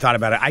haven't even thought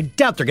about it. I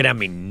doubt they're going to have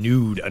me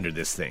nude under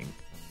this thing.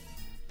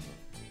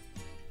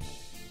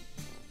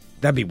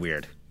 That'd be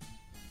weird.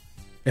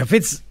 If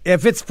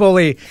it's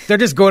fully, they're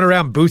just going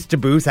around booth to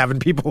booth having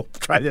people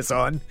try this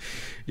on.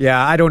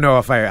 Yeah, I don't know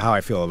how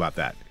I feel about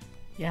that.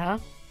 Yeah.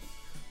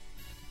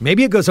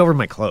 Maybe it goes over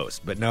my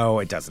clothes, but no,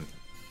 it doesn't.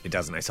 It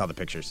doesn't. I saw the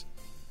pictures.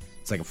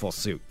 It's like a full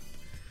suit.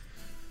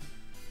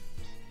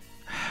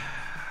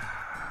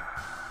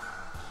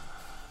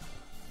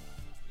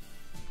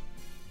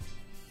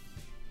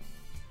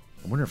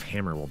 I wonder if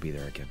Hammer will be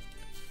there again.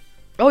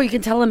 Oh, you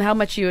can tell him how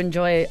much you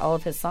enjoy all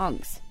of his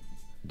songs.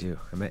 I do.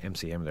 I met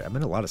MC Hammer there. I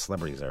met a lot of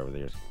celebrities there over the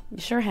years. You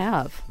sure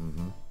have.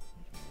 Mm-hmm.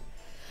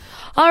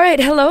 All right.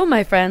 Hello,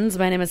 my friends.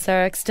 My name is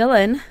Sarah X.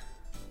 Dillon.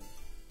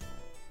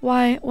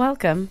 Why,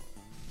 welcome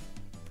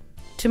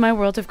to my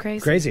world of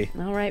crazy. Crazy.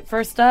 All right,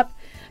 first up,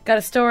 got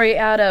a story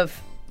out of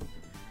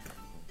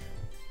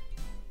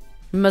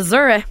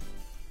Missouri.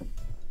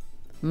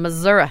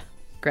 Missouri,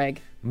 Greg.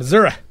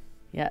 Missouri.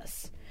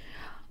 Yes.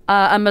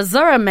 A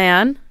Missouri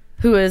man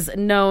who is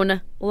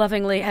known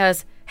lovingly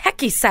as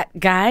Hacky Sack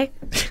Guy,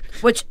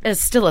 which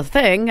is still a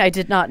thing, I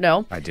did not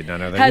know. I did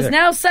not know that has either.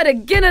 now set a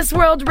Guinness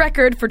World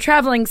Record for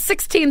traveling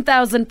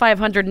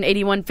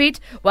 16,581 feet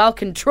while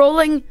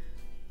controlling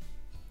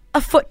a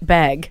foot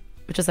bag,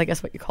 which is, I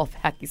guess, what you call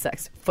hacky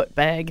sacks, foot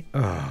bag.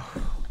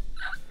 Oh.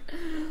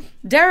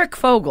 Derek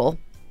Fogel.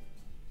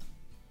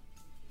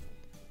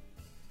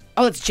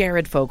 Oh, it's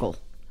Jared Fogel.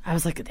 I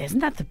was like, isn't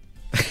that the...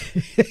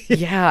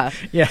 Yeah.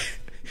 Yeah.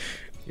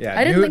 Yeah.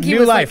 I didn't think he new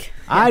was life. like-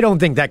 I don't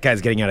think that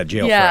guy's getting out of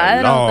jail for Yeah, a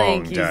I long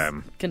don't think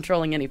time. he's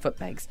controlling any foot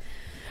bags.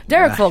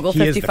 Derek Fogel,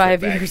 he is the 55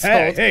 foot bag. years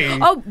Hey, old. hey.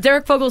 Oh,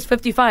 Derek Fogel's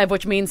 55,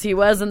 which means he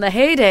was in the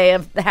heyday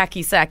of the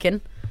hacky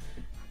sacking.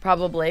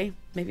 Probably.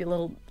 Maybe a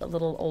little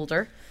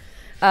older.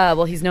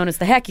 Well, he's known as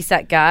the Hacky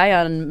Sack Guy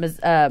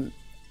on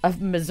of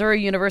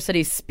Missouri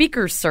University's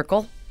Speakers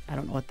Circle. I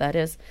don't know what that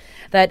is.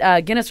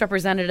 That Guinness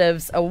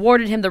representatives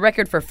awarded him the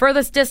record for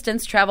furthest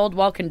distance traveled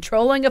while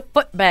controlling a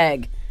foot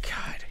bag.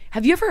 God.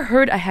 Have you ever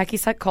heard a hacky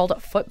sack called a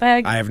foot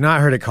bag? I have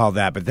not heard it called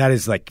that, but that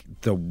is like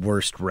the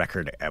worst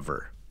record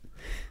ever.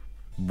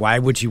 Why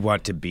would you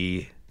want to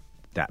be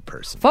that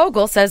person?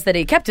 Fogel says that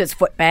he kept his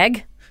foot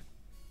bag.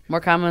 More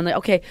commonly,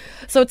 okay,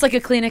 so it's like a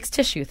Kleenex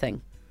tissue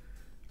thing.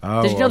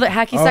 Oh, Did you know that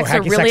hacky sacks are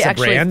hacky really sack's a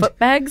actually brand? foot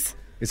bags?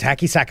 Is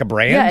hacky sack a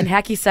brand? Yeah, and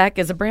hacky sack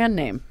is a brand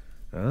name.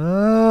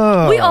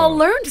 Oh. We all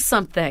learned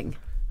something.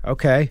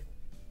 Okay.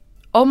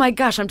 Oh my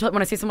gosh,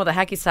 when I see someone with a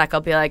hacky sack,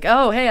 I'll be like,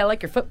 oh, hey, I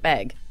like your foot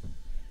bag.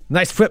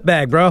 Nice foot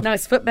bag, bro.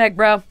 Nice foot bag,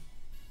 bro.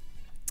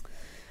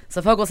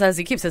 So Fogel says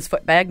he keeps his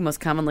foot bag, most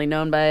commonly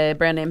known by a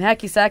brand name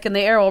hacky sack, in the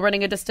air while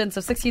running a distance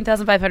of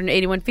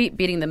 16,581 feet,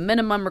 beating the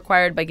minimum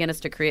required by Guinness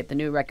to create the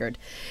new record.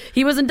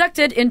 He was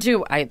inducted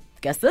into, I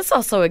guess this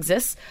also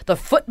exists, the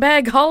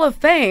Footbag Hall of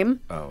Fame.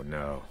 Oh,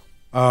 no.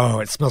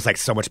 Oh, it smells like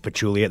so much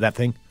patchouli at that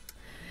thing.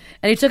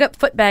 And he took up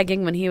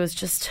footbagging when he was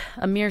just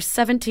a mere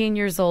 17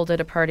 years old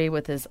at a party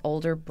with his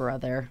older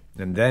brother.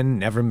 And then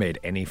never made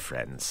any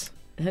friends.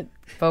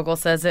 Fogel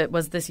says it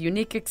was this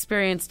unique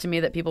experience to me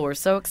that people were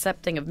so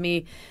accepting of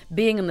me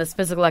being in this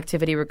physical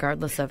activity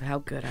regardless of how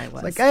good I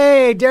was. Like,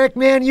 hey, Derek,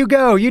 man, you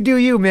go. You do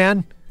you,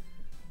 man.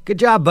 Good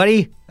job,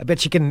 buddy. I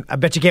bet you can't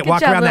walk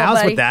job, around the little house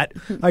buddy. with that.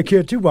 I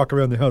can't too walk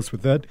around the house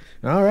with that.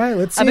 All right,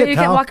 let's see I bet it, you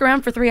pal. can walk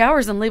around for 3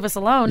 hours and leave us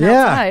alone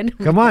yeah. outside.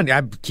 Come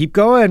on. Keep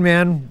going,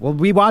 man. We'll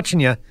be watching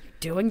you.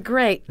 Doing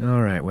great.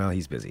 All right. Well,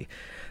 he's busy.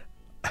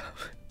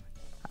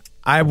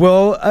 I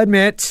will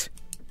admit,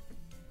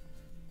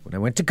 when I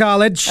went to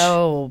college,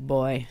 Oh,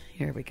 boy.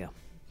 Here we go.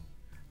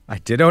 I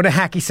did own a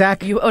hacky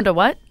sack, You owned a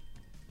what?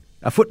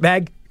 a foot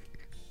bag.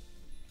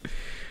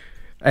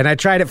 And I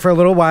tried it for a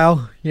little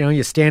while. You know,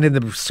 you stand in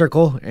the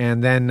circle,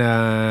 and then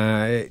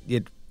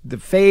the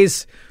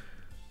phase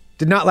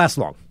did not last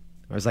long.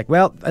 I was like,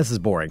 well, this is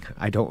boring.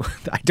 I don't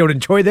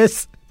enjoy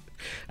this.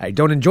 I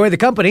don't enjoy the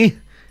company.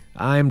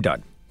 I'm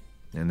done.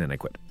 And then I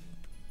quit.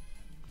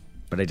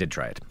 But I did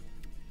try it.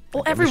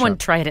 Well, I gave it a everyone shot.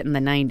 tried it in the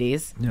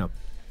 90s. No.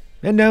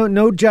 And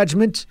no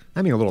judgment.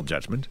 I mean, a little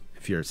judgment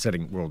if you're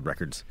setting world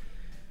records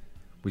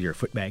with your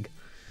foot bag.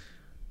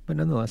 But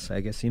nonetheless, I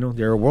guess,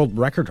 they're a world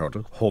record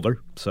holder,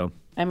 so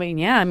I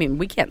mean,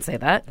 we can't say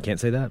that. can't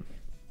say that.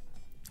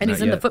 And he's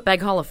Not in the yet.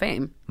 Footbag Hall of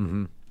Fame.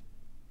 I'm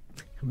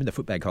in the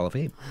Footbag Hall of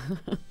Fame.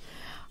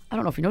 I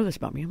don't know if you know this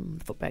about me. I'm in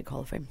the Footbag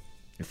Hall of Fame.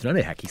 It's not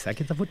a hacky sack,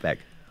 it's a footbag.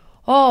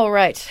 All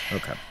right.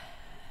 Okay.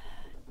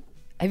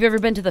 Have you ever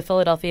been to the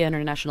Philadelphia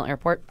International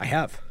Airport? I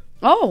have.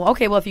 Oh,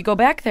 okay. Well, if you go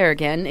back there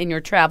again in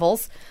your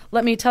travels,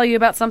 let me tell you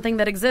about something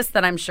that exists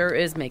that I'm sure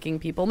is making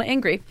people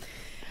angry.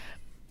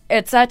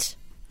 It's at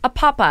a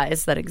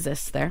Popeyes that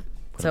exists there.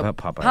 What about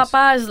Popeyes?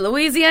 Popeyes,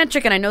 Louisiana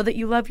chicken. I know that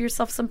you love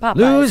yourself some Popeyes.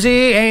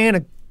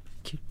 Louisiana.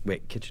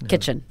 Kitchen.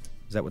 Kitchen.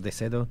 Is that what they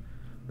say, though?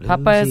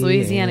 Popeyes,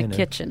 Louisiana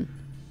kitchen.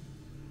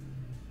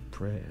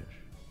 Fresh.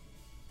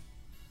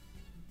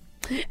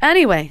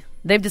 Anyway,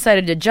 they've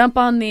decided to jump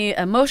on the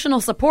emotional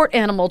support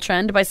animal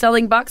trend by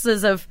selling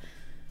boxes of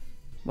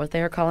what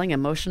they are calling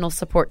emotional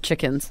support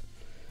chickens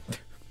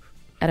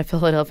at a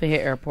Philadelphia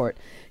airport.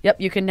 Yep,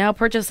 you can now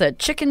purchase a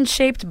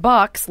chicken-shaped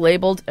box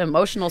labeled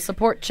emotional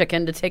support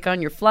chicken to take on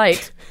your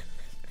flight.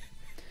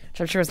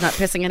 Which I'm sure is not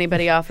pissing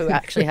anybody off who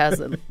actually has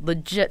a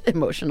legit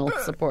emotional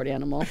support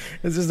animal.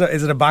 Is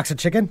it a box of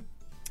chicken?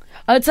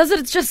 It says that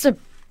it's just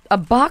a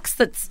box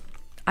that's...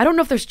 I don't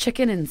know if there's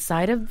chicken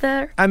inside of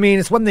there. I mean,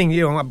 it's one thing,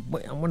 I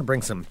want to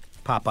bring some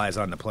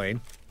Popeyes on the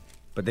plane,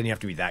 but then you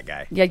have to be that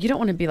guy. Yeah, you don't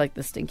want to be like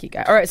the stinky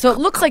guy. All right, so it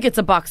looks like it's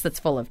a box that's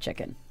full of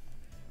chicken.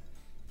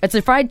 It's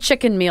a fried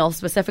chicken meal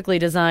specifically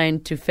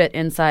designed to fit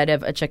inside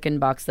of a chicken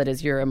box that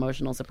is your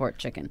emotional support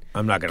chicken.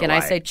 I'm not going to Can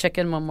lie. I say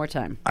chicken one more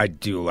time? I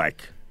do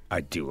like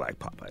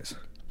Popeyes.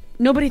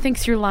 Nobody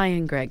thinks you're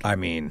lying, Greg. I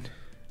mean,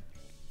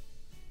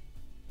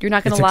 You're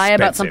not going it's to lie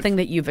about expensive. something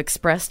that you've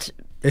expressed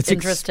it's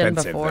interest in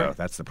expensive, before. though.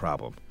 That's the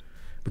problem.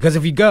 Because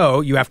if you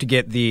go, you have to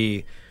get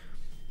the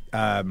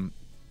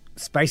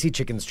spicy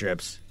chicken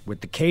strips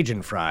with the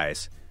Cajun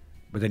fries,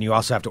 but then you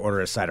also have to order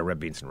a side of red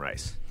beans and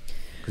rice.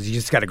 Because you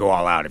just got to go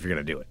all out if you're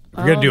going to do it. If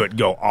you're going to do it,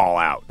 go all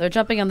out. They're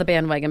jumping on the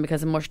bandwagon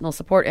because emotional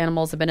support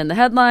animals have been in the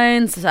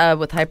headlines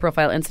with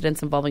high-profile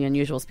incidents involving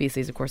unusual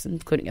species, of course,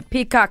 including a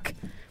peacock,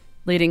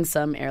 leading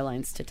some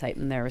airlines to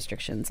tighten their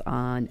restrictions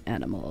on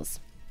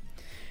animals.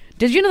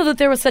 Did you know that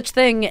there was such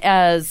thing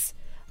as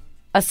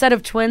a set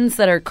of twins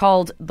that are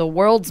called the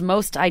world's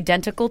most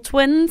identical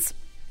twins?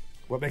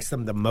 What makes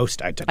them the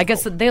most identical? I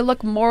guess that they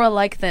look more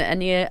alike than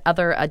any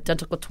other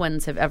identical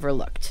twins have ever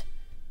looked.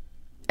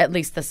 At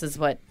least this is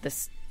what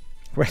this...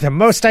 We're the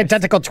most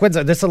identical twins.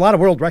 There's a lot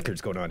of world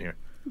records going on here.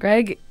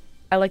 Greg,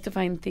 I like to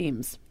find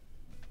themes.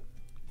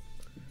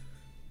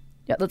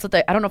 Yeah, that's what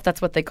I don't know if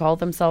that's what they call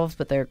themselves,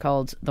 but they're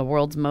called the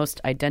world's most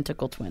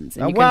identical twins.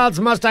 And world's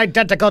most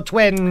identical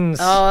twins.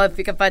 Oh, if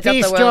you can find out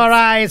the Feast your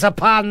eyes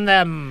upon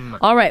them.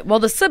 All right. Well,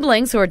 the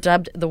siblings who are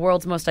dubbed the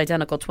world's most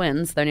identical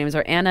twins, their names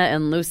are Anna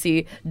and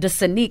Lucy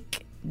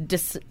DeSink,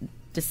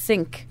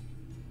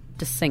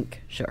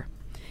 sure.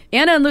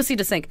 Anna and Lucy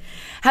DeSink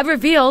have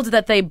revealed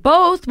that they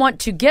both want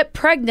to get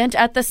pregnant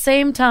at the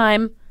same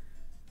time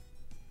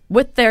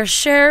with their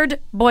shared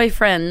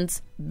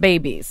boyfriends'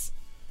 babies.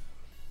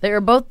 They are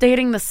both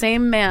dating the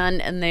same man,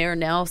 and they are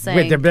now saying...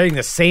 Wait, they're dating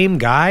the same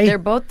guy? They're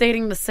both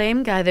dating the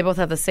same guy. They both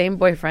have the same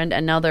boyfriend,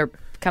 and now they're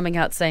coming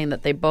out saying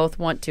that they both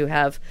want to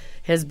have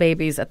his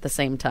babies at the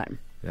same time.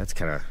 That's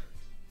kind of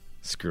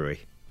screwy.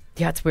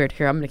 Yeah, it's weird.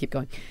 Here, I'm going to keep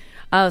going.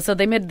 So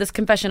they made this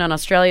confession on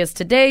Australia's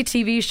Today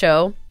TV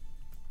show.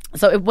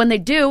 So when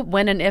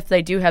and if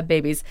they do have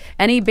babies,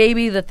 any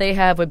baby that they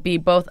have would be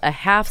both a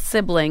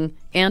half-sibling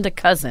and a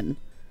cousin.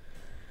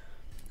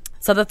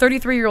 So the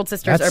 33-year-old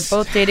sisters are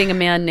both dating a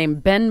man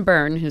named Ben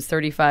Byrne, who's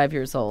 35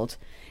 years old.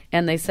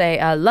 And they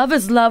say, love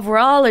is love, we're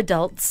all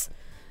adults.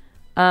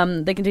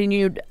 They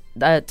continued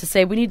to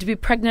say, we need to be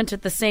pregnant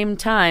at the same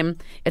time.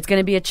 It's going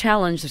to be a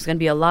challenge. There's going to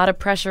be a lot of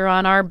pressure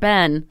on our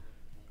Ben.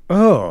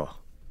 Oh.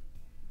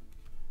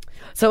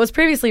 So it was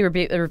previously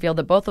revealed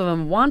that both of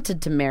them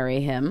wanted to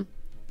marry him,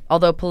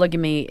 although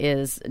polygamy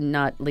is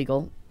not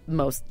legal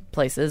most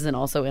places, and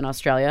also in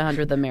Australia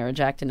under the Marriage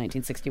Act in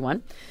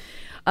 1961.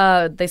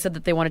 They said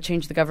that they want to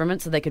change the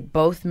government so they could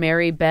both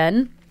marry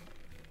Ben.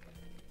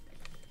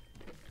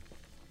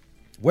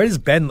 Where does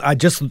Ben... I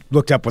just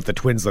looked up what the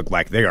twins look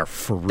like. They are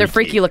freaky. They're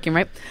freaky looking,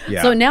 right?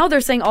 Yeah. So now they're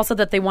saying also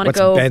that they want to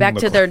go back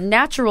to their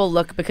natural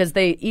look because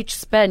they each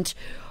spent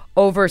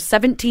over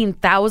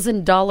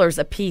 $17,000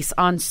 a piece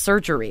on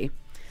surgery.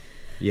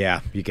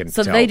 Yeah, you can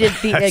So tell. they did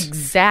the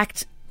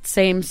exact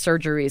same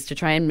surgeries to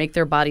try and make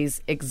their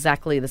bodies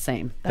exactly the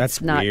same.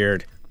 That's not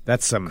weird.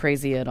 That's some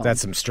crazy at all.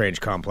 That's some strange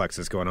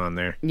complexes going on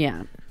there.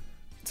 Yeah.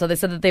 So they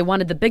said that they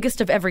wanted the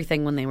biggest of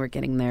everything when they were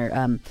getting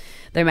their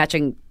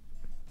matching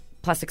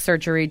plastic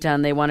surgery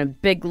done. They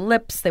wanted big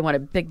lips. They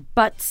wanted big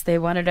butts. They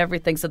wanted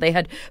everything. So they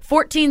had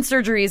 14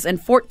 surgeries in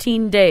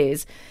 14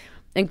 days,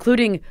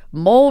 including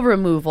mole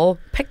removal,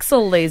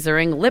 pixel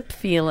lasering, lip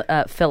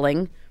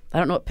filling. I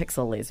don't know what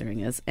pixel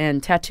lasering is.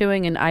 And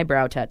tattooing and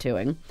eyebrow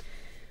tattooing.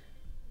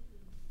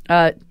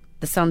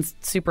 This sounds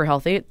super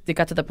healthy. It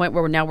got to the point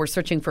where now we're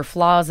searching for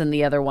flaws in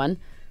the other one.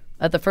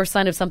 At the first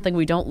sign of something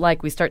we don't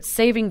like, we start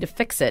saving to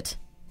fix it.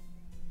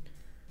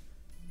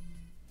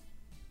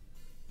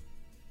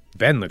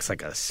 Ben looks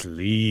like a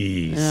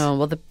sleaze. Oh,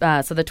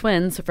 well, so the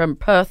twins from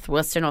Perth,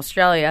 Western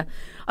Australia.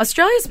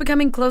 Australia's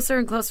becoming closer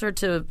and closer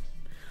to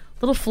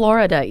little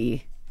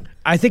Florida-y.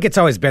 I think it's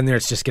always been there.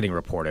 It's just getting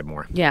reported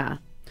more. Yeah.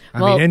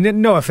 I mean,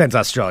 and no offense,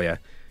 Australia.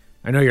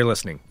 I know you're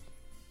listening.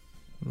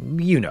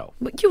 You know.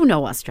 You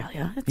know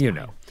Australia. It's you fine.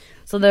 know.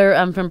 So they're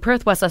from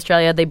Perth, West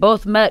Australia. They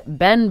both met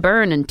Ben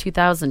Byrne in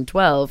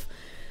 2012.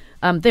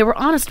 They were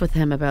honest with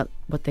him about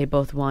what they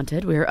both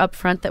wanted. We were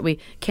upfront that we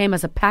came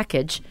as a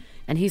package,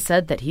 and he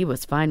said that he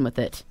was fine with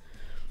it.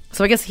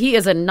 So I guess he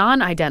is a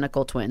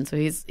non-identical twin. So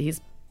he's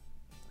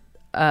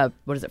what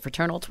is it,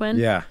 fraternal twin?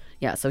 Yeah.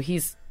 Yeah, so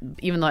he's,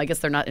 even though I guess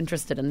they're not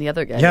interested in the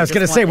other guy. Yeah, I was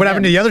going to say, what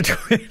happened to the other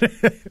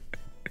twin?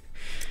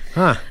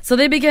 Huh. So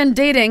they began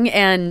dating,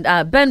 and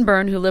Ben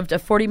Byrne, who lived a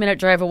 40-minute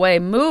drive away,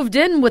 moved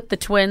in with the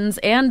twins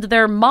and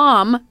their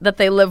mom that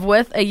they live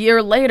with a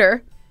year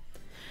later.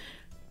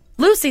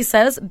 Lucy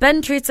says,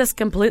 Ben treats us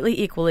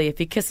completely equally. If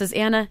he kisses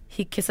Anna,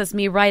 he kisses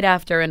me right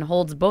after and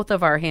holds both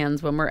of our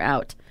hands when we're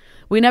out.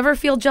 We never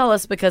feel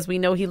jealous because we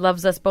know he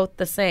loves us both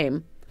the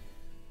same.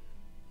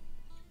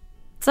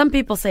 Some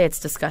people say it's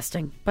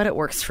disgusting, but it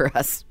works for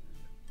us.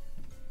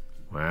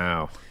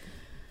 Wow.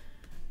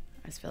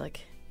 I just feel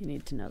like you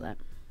need to know that.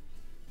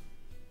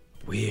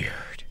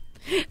 Weird.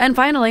 And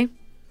finally,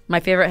 my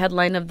favorite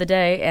headline of the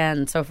day,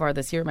 and so far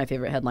this year, my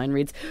favorite headline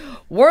reads,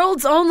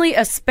 World's only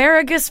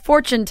asparagus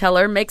fortune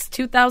teller makes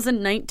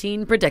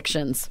 2019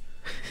 predictions.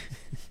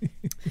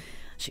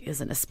 She is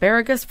an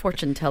asparagus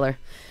fortune teller.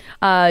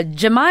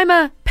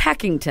 Jemima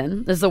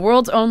Packington is the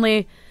world's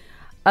only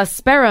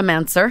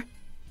asparamancer,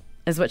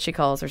 is what she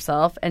calls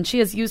herself, and she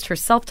has used her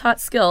self-taught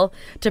skill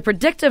to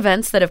predict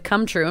events that have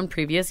come true in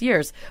previous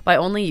years by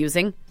only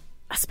using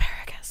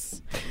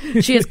asparagus.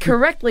 She has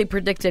correctly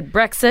predicted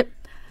Brexit,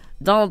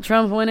 Donald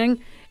Trump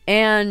winning,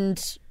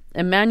 and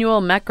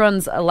Emmanuel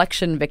Macron's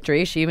election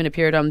victory. She even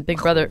appeared on Big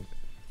Brother.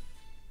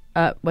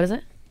 What is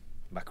it?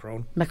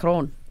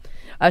 Macron.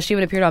 She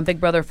even appeared on Big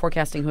Brother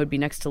forecasting who would be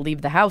next to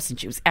leave the house, and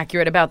she was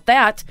accurate about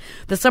that.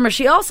 This summer,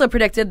 she also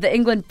predicted the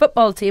England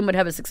football team would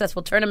have a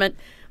successful tournament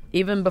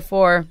even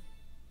before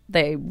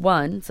they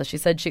won. So she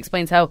said she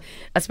explains how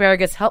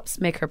asparagus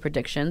helps make her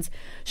predictions.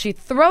 She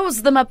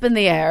throws them up in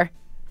the air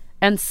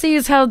and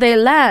sees how they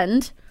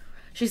land.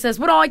 She says,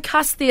 when I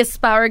cast the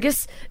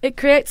asparagus, it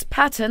creates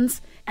patterns,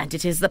 and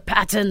it is the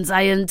patterns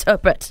I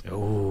interpret.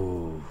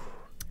 Ooh.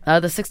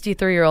 The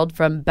 63-year-old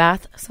from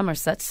Bath,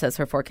 Somerset, says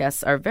her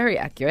forecasts are very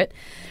accurate.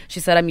 She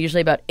said, I'm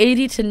usually about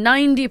 80 to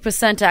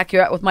 90%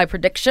 accurate with my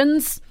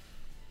predictions.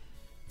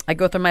 I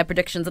go through my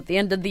predictions at the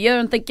end of the year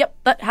and think, yep,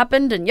 that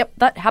happened, and yep,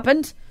 that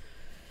happened.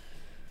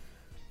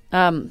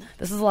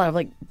 This is a lot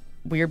of,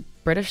 weird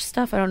British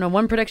stuff. I don't know.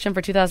 One prediction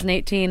for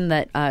 2018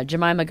 that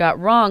Jemima got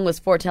wrong was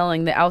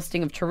foretelling the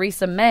ousting of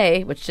Theresa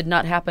May, which did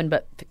not happen,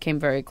 but came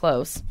very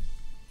close.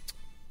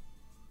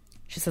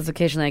 She says,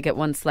 occasionally I get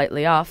one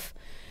slightly off.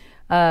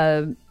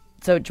 So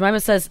Jemima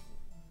says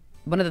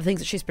one of the things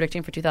that she's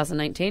predicting for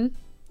 2019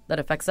 that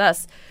affects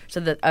us, so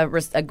that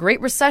a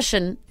great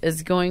recession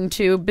is going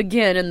to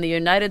begin in the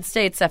United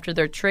States after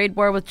their trade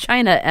war with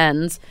China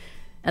ends,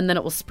 and then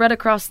it will spread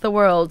across the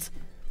world.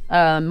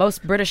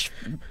 Most British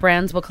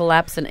brands will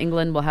collapse, and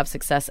England will have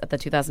success at the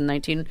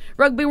 2019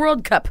 Rugby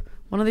World Cup.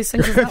 One of these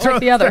things is not like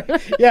the other.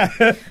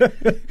 Yeah.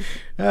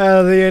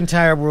 The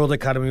entire world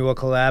economy will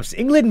collapse.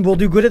 England will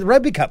do good at the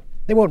Rugby Cup.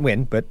 They won't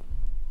win, but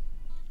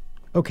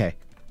okay.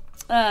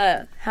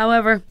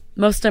 However,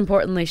 most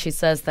importantly, she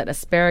says that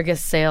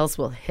asparagus sales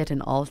will hit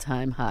an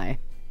all-time high.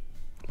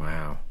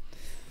 Wow.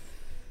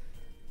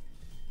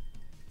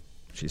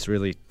 She's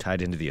really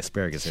tied into the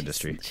asparagus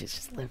industry. She's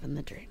just living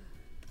the dream.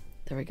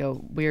 There we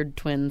go. Weird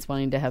twins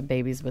wanting to have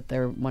babies with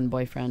their one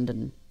boyfriend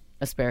and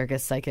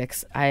asparagus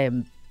psychics. I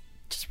am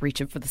just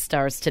reaching for the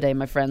stars today,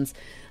 my friends.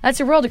 That's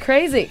your world of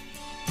crazy.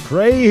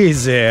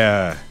 Crazy.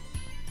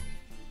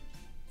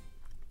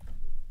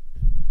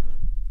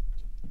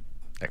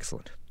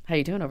 Excellent. How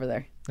you doing over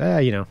there?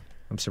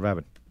 I'm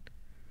surviving.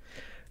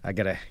 I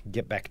gotta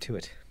get back to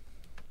it,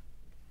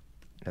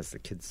 as the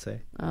kids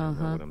say. I don't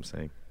know what I'm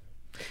saying.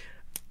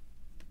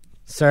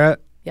 Sarah?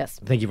 Yes.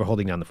 Thank you for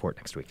holding down the fort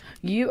next week.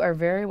 You are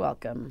very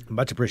welcome.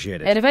 Much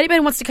appreciated. And if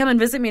anybody wants to come and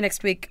visit me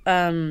next week,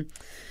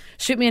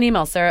 shoot me an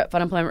email,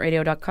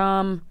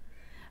 sarah@funemploymentradio.com,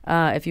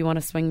 if you want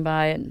to swing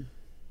by and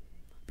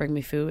bring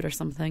me food or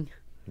something.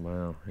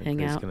 Wow. Hang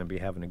Everybody's out. going to be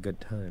having a good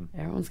time.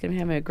 Everyone's going to be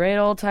having a great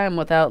old time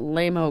without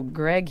lame-o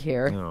Greg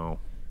here. No.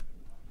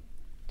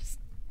 Just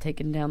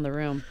taking down the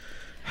room.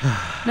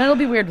 No, it'll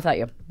be weird without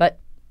you, but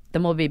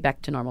then we'll be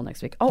back to normal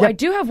next week. Oh, Yep. I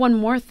do have one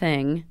more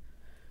thing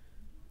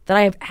that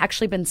I have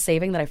actually been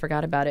saving that I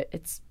forgot about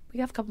it. We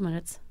have a couple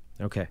minutes.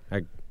 Okay.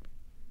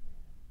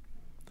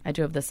 I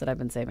do have this that I've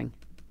been saving.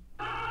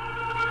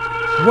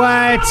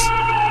 What?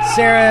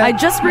 Sarah? I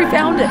just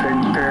refound it.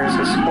 There's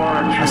a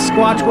squatch. A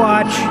Squatch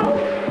Watch?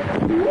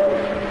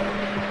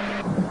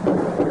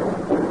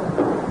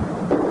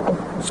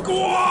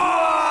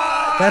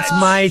 Squatch! That's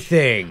my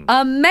thing.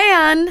 A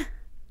man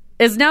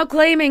is now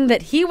claiming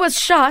that he was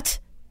shot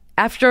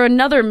after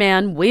another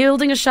man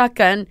wielding a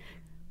shotgun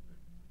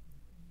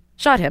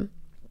shot him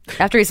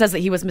after he says that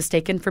he was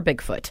mistaken for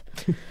Bigfoot.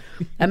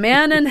 A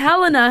man in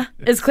Helena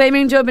is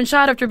claiming to have been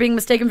shot after being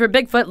mistaken for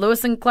Bigfoot.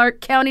 Lewis and Clark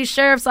County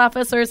Sheriff's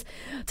officers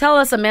tell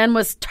us a man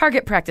was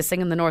target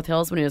practicing in the North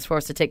Hills when he was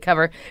forced to take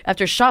cover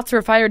after shots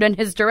were fired in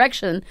his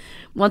direction.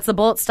 Once the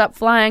bullets stopped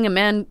flying,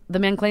 the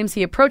man claims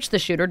he approached the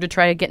shooter to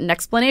try to get an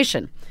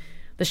explanation.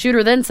 The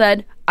shooter then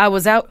said, "I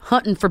was out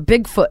hunting for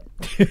Bigfoot."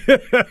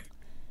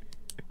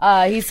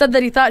 He said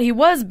that he thought he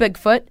was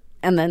Bigfoot,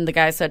 and then the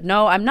guy said,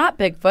 "No, I'm not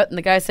Bigfoot." And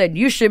the guy said,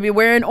 "You should be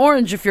wearing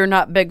orange if you're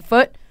not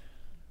Bigfoot."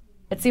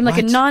 It seemed like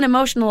a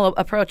non-emotional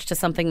approach to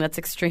something that's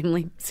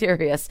extremely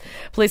serious.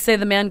 Police say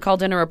the man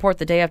called in a report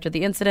the day after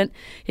the incident.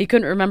 He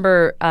couldn't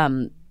remember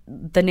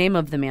the name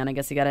of the man. I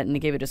guess he got it, and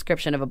he gave a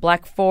description of a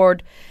black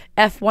Ford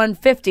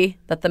F-150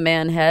 that the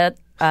man had.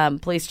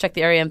 Police checked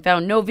the area and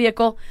found no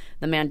vehicle.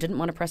 The man didn't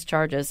want to press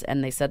charges,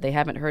 and they said they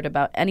haven't heard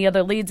about any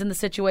other leads in the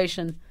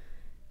situation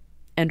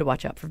and to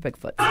watch out for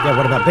Bigfoot. Yeah,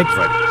 what about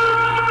Bigfoot?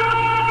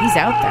 He's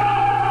out there.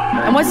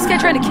 And why's this guy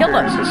trying to kill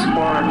him? There's a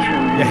squatch.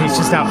 Yeah, he's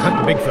just out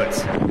hunting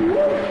Bigfoots.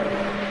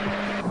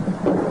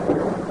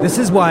 This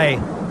is why...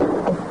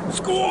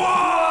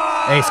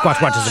 Squatch! Hey,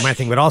 Squatch Watches are my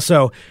thing, but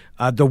also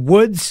the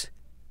woods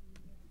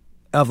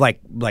of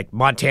like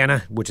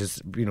Montana, which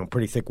is,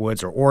 pretty thick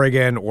woods, or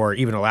Oregon, or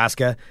even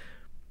Alaska,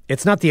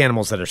 it's not the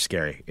animals that are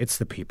scary. It's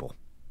the people.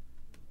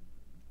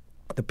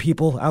 The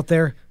people out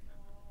there,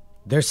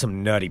 there's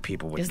some nutty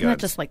people with Isn't guns.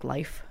 that just like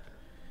life?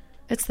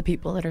 It's the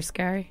people that are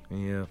scary.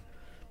 Yeah.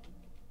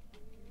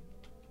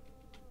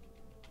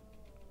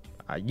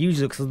 You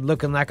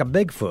looking like a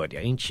Bigfoot,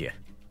 ain't you?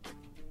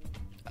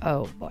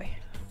 Oh, boy.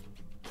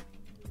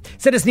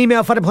 Send us an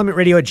email,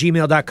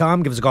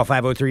 funemploymentradio@gmail.com. Give us a call,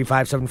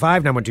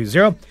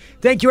 503-575-9120.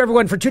 Thank you,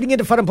 everyone, for tuning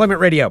into Fun Employment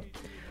Radio.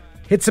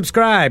 Hit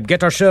subscribe.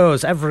 Get our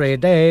shows every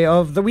day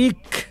of the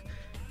week.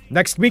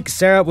 Next week,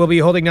 Sarah will be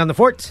holding down the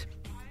fort.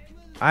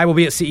 I will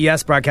be at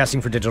CES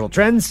broadcasting for Digital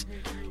Trends.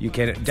 You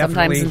can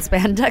definitely...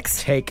 Sometimes in spandex.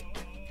 Take...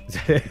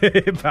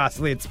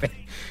 possibly in spandex.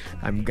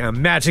 I'm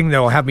imagining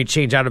they'll have me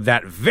change out of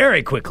that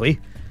very quickly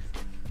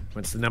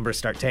once the numbers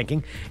start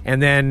tanking,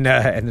 and then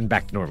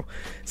back to normal.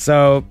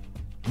 So,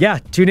 yeah,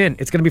 tune in.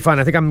 It's going to be fun.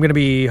 I think I'm going to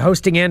be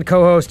hosting and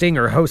co-hosting,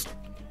 or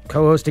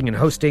co-hosting and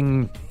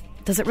hosting.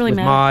 Does it really with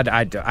matter? Mod.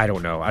 I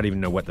don't know. I don't even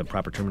know what the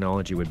proper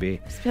terminology would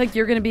be. I feel like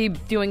you're going to be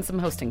doing some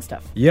hosting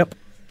stuff. Yep.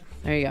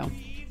 There you go.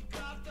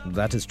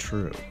 That is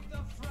true.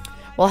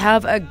 Well,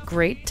 have a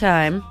great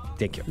time.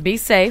 Thank you. Be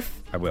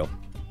safe. I will.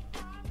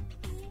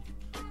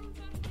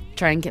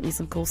 Try and get me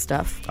some cool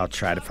stuff. I'll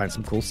try to find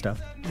some cool stuff.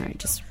 All right,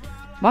 just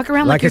walk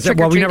around like I you're said,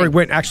 well, we trick-or-treating. never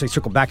went actually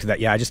circle back to that.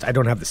 Yeah, I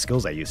don't have the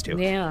skills I used to.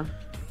 Yeah.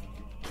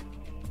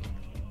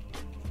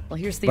 Well,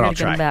 here's the But year I'll to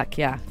get them try. back.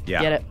 Yeah.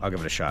 Yeah, Get it. I'll give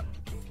it a shot.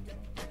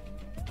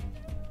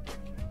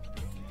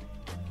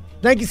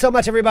 Thank you so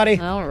much, everybody.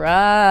 All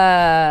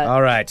right.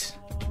 All right.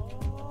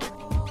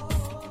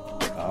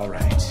 All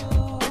right.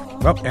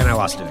 Oh, and I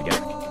lost it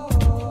again.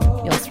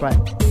 You'll sweat.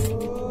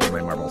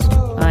 My marbles.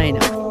 I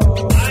know.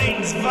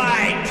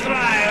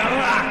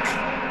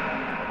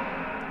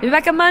 Be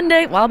back on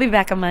Monday. Well, I'll be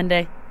back on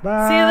Monday.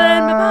 Bye. See you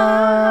then.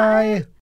 Bye-bye.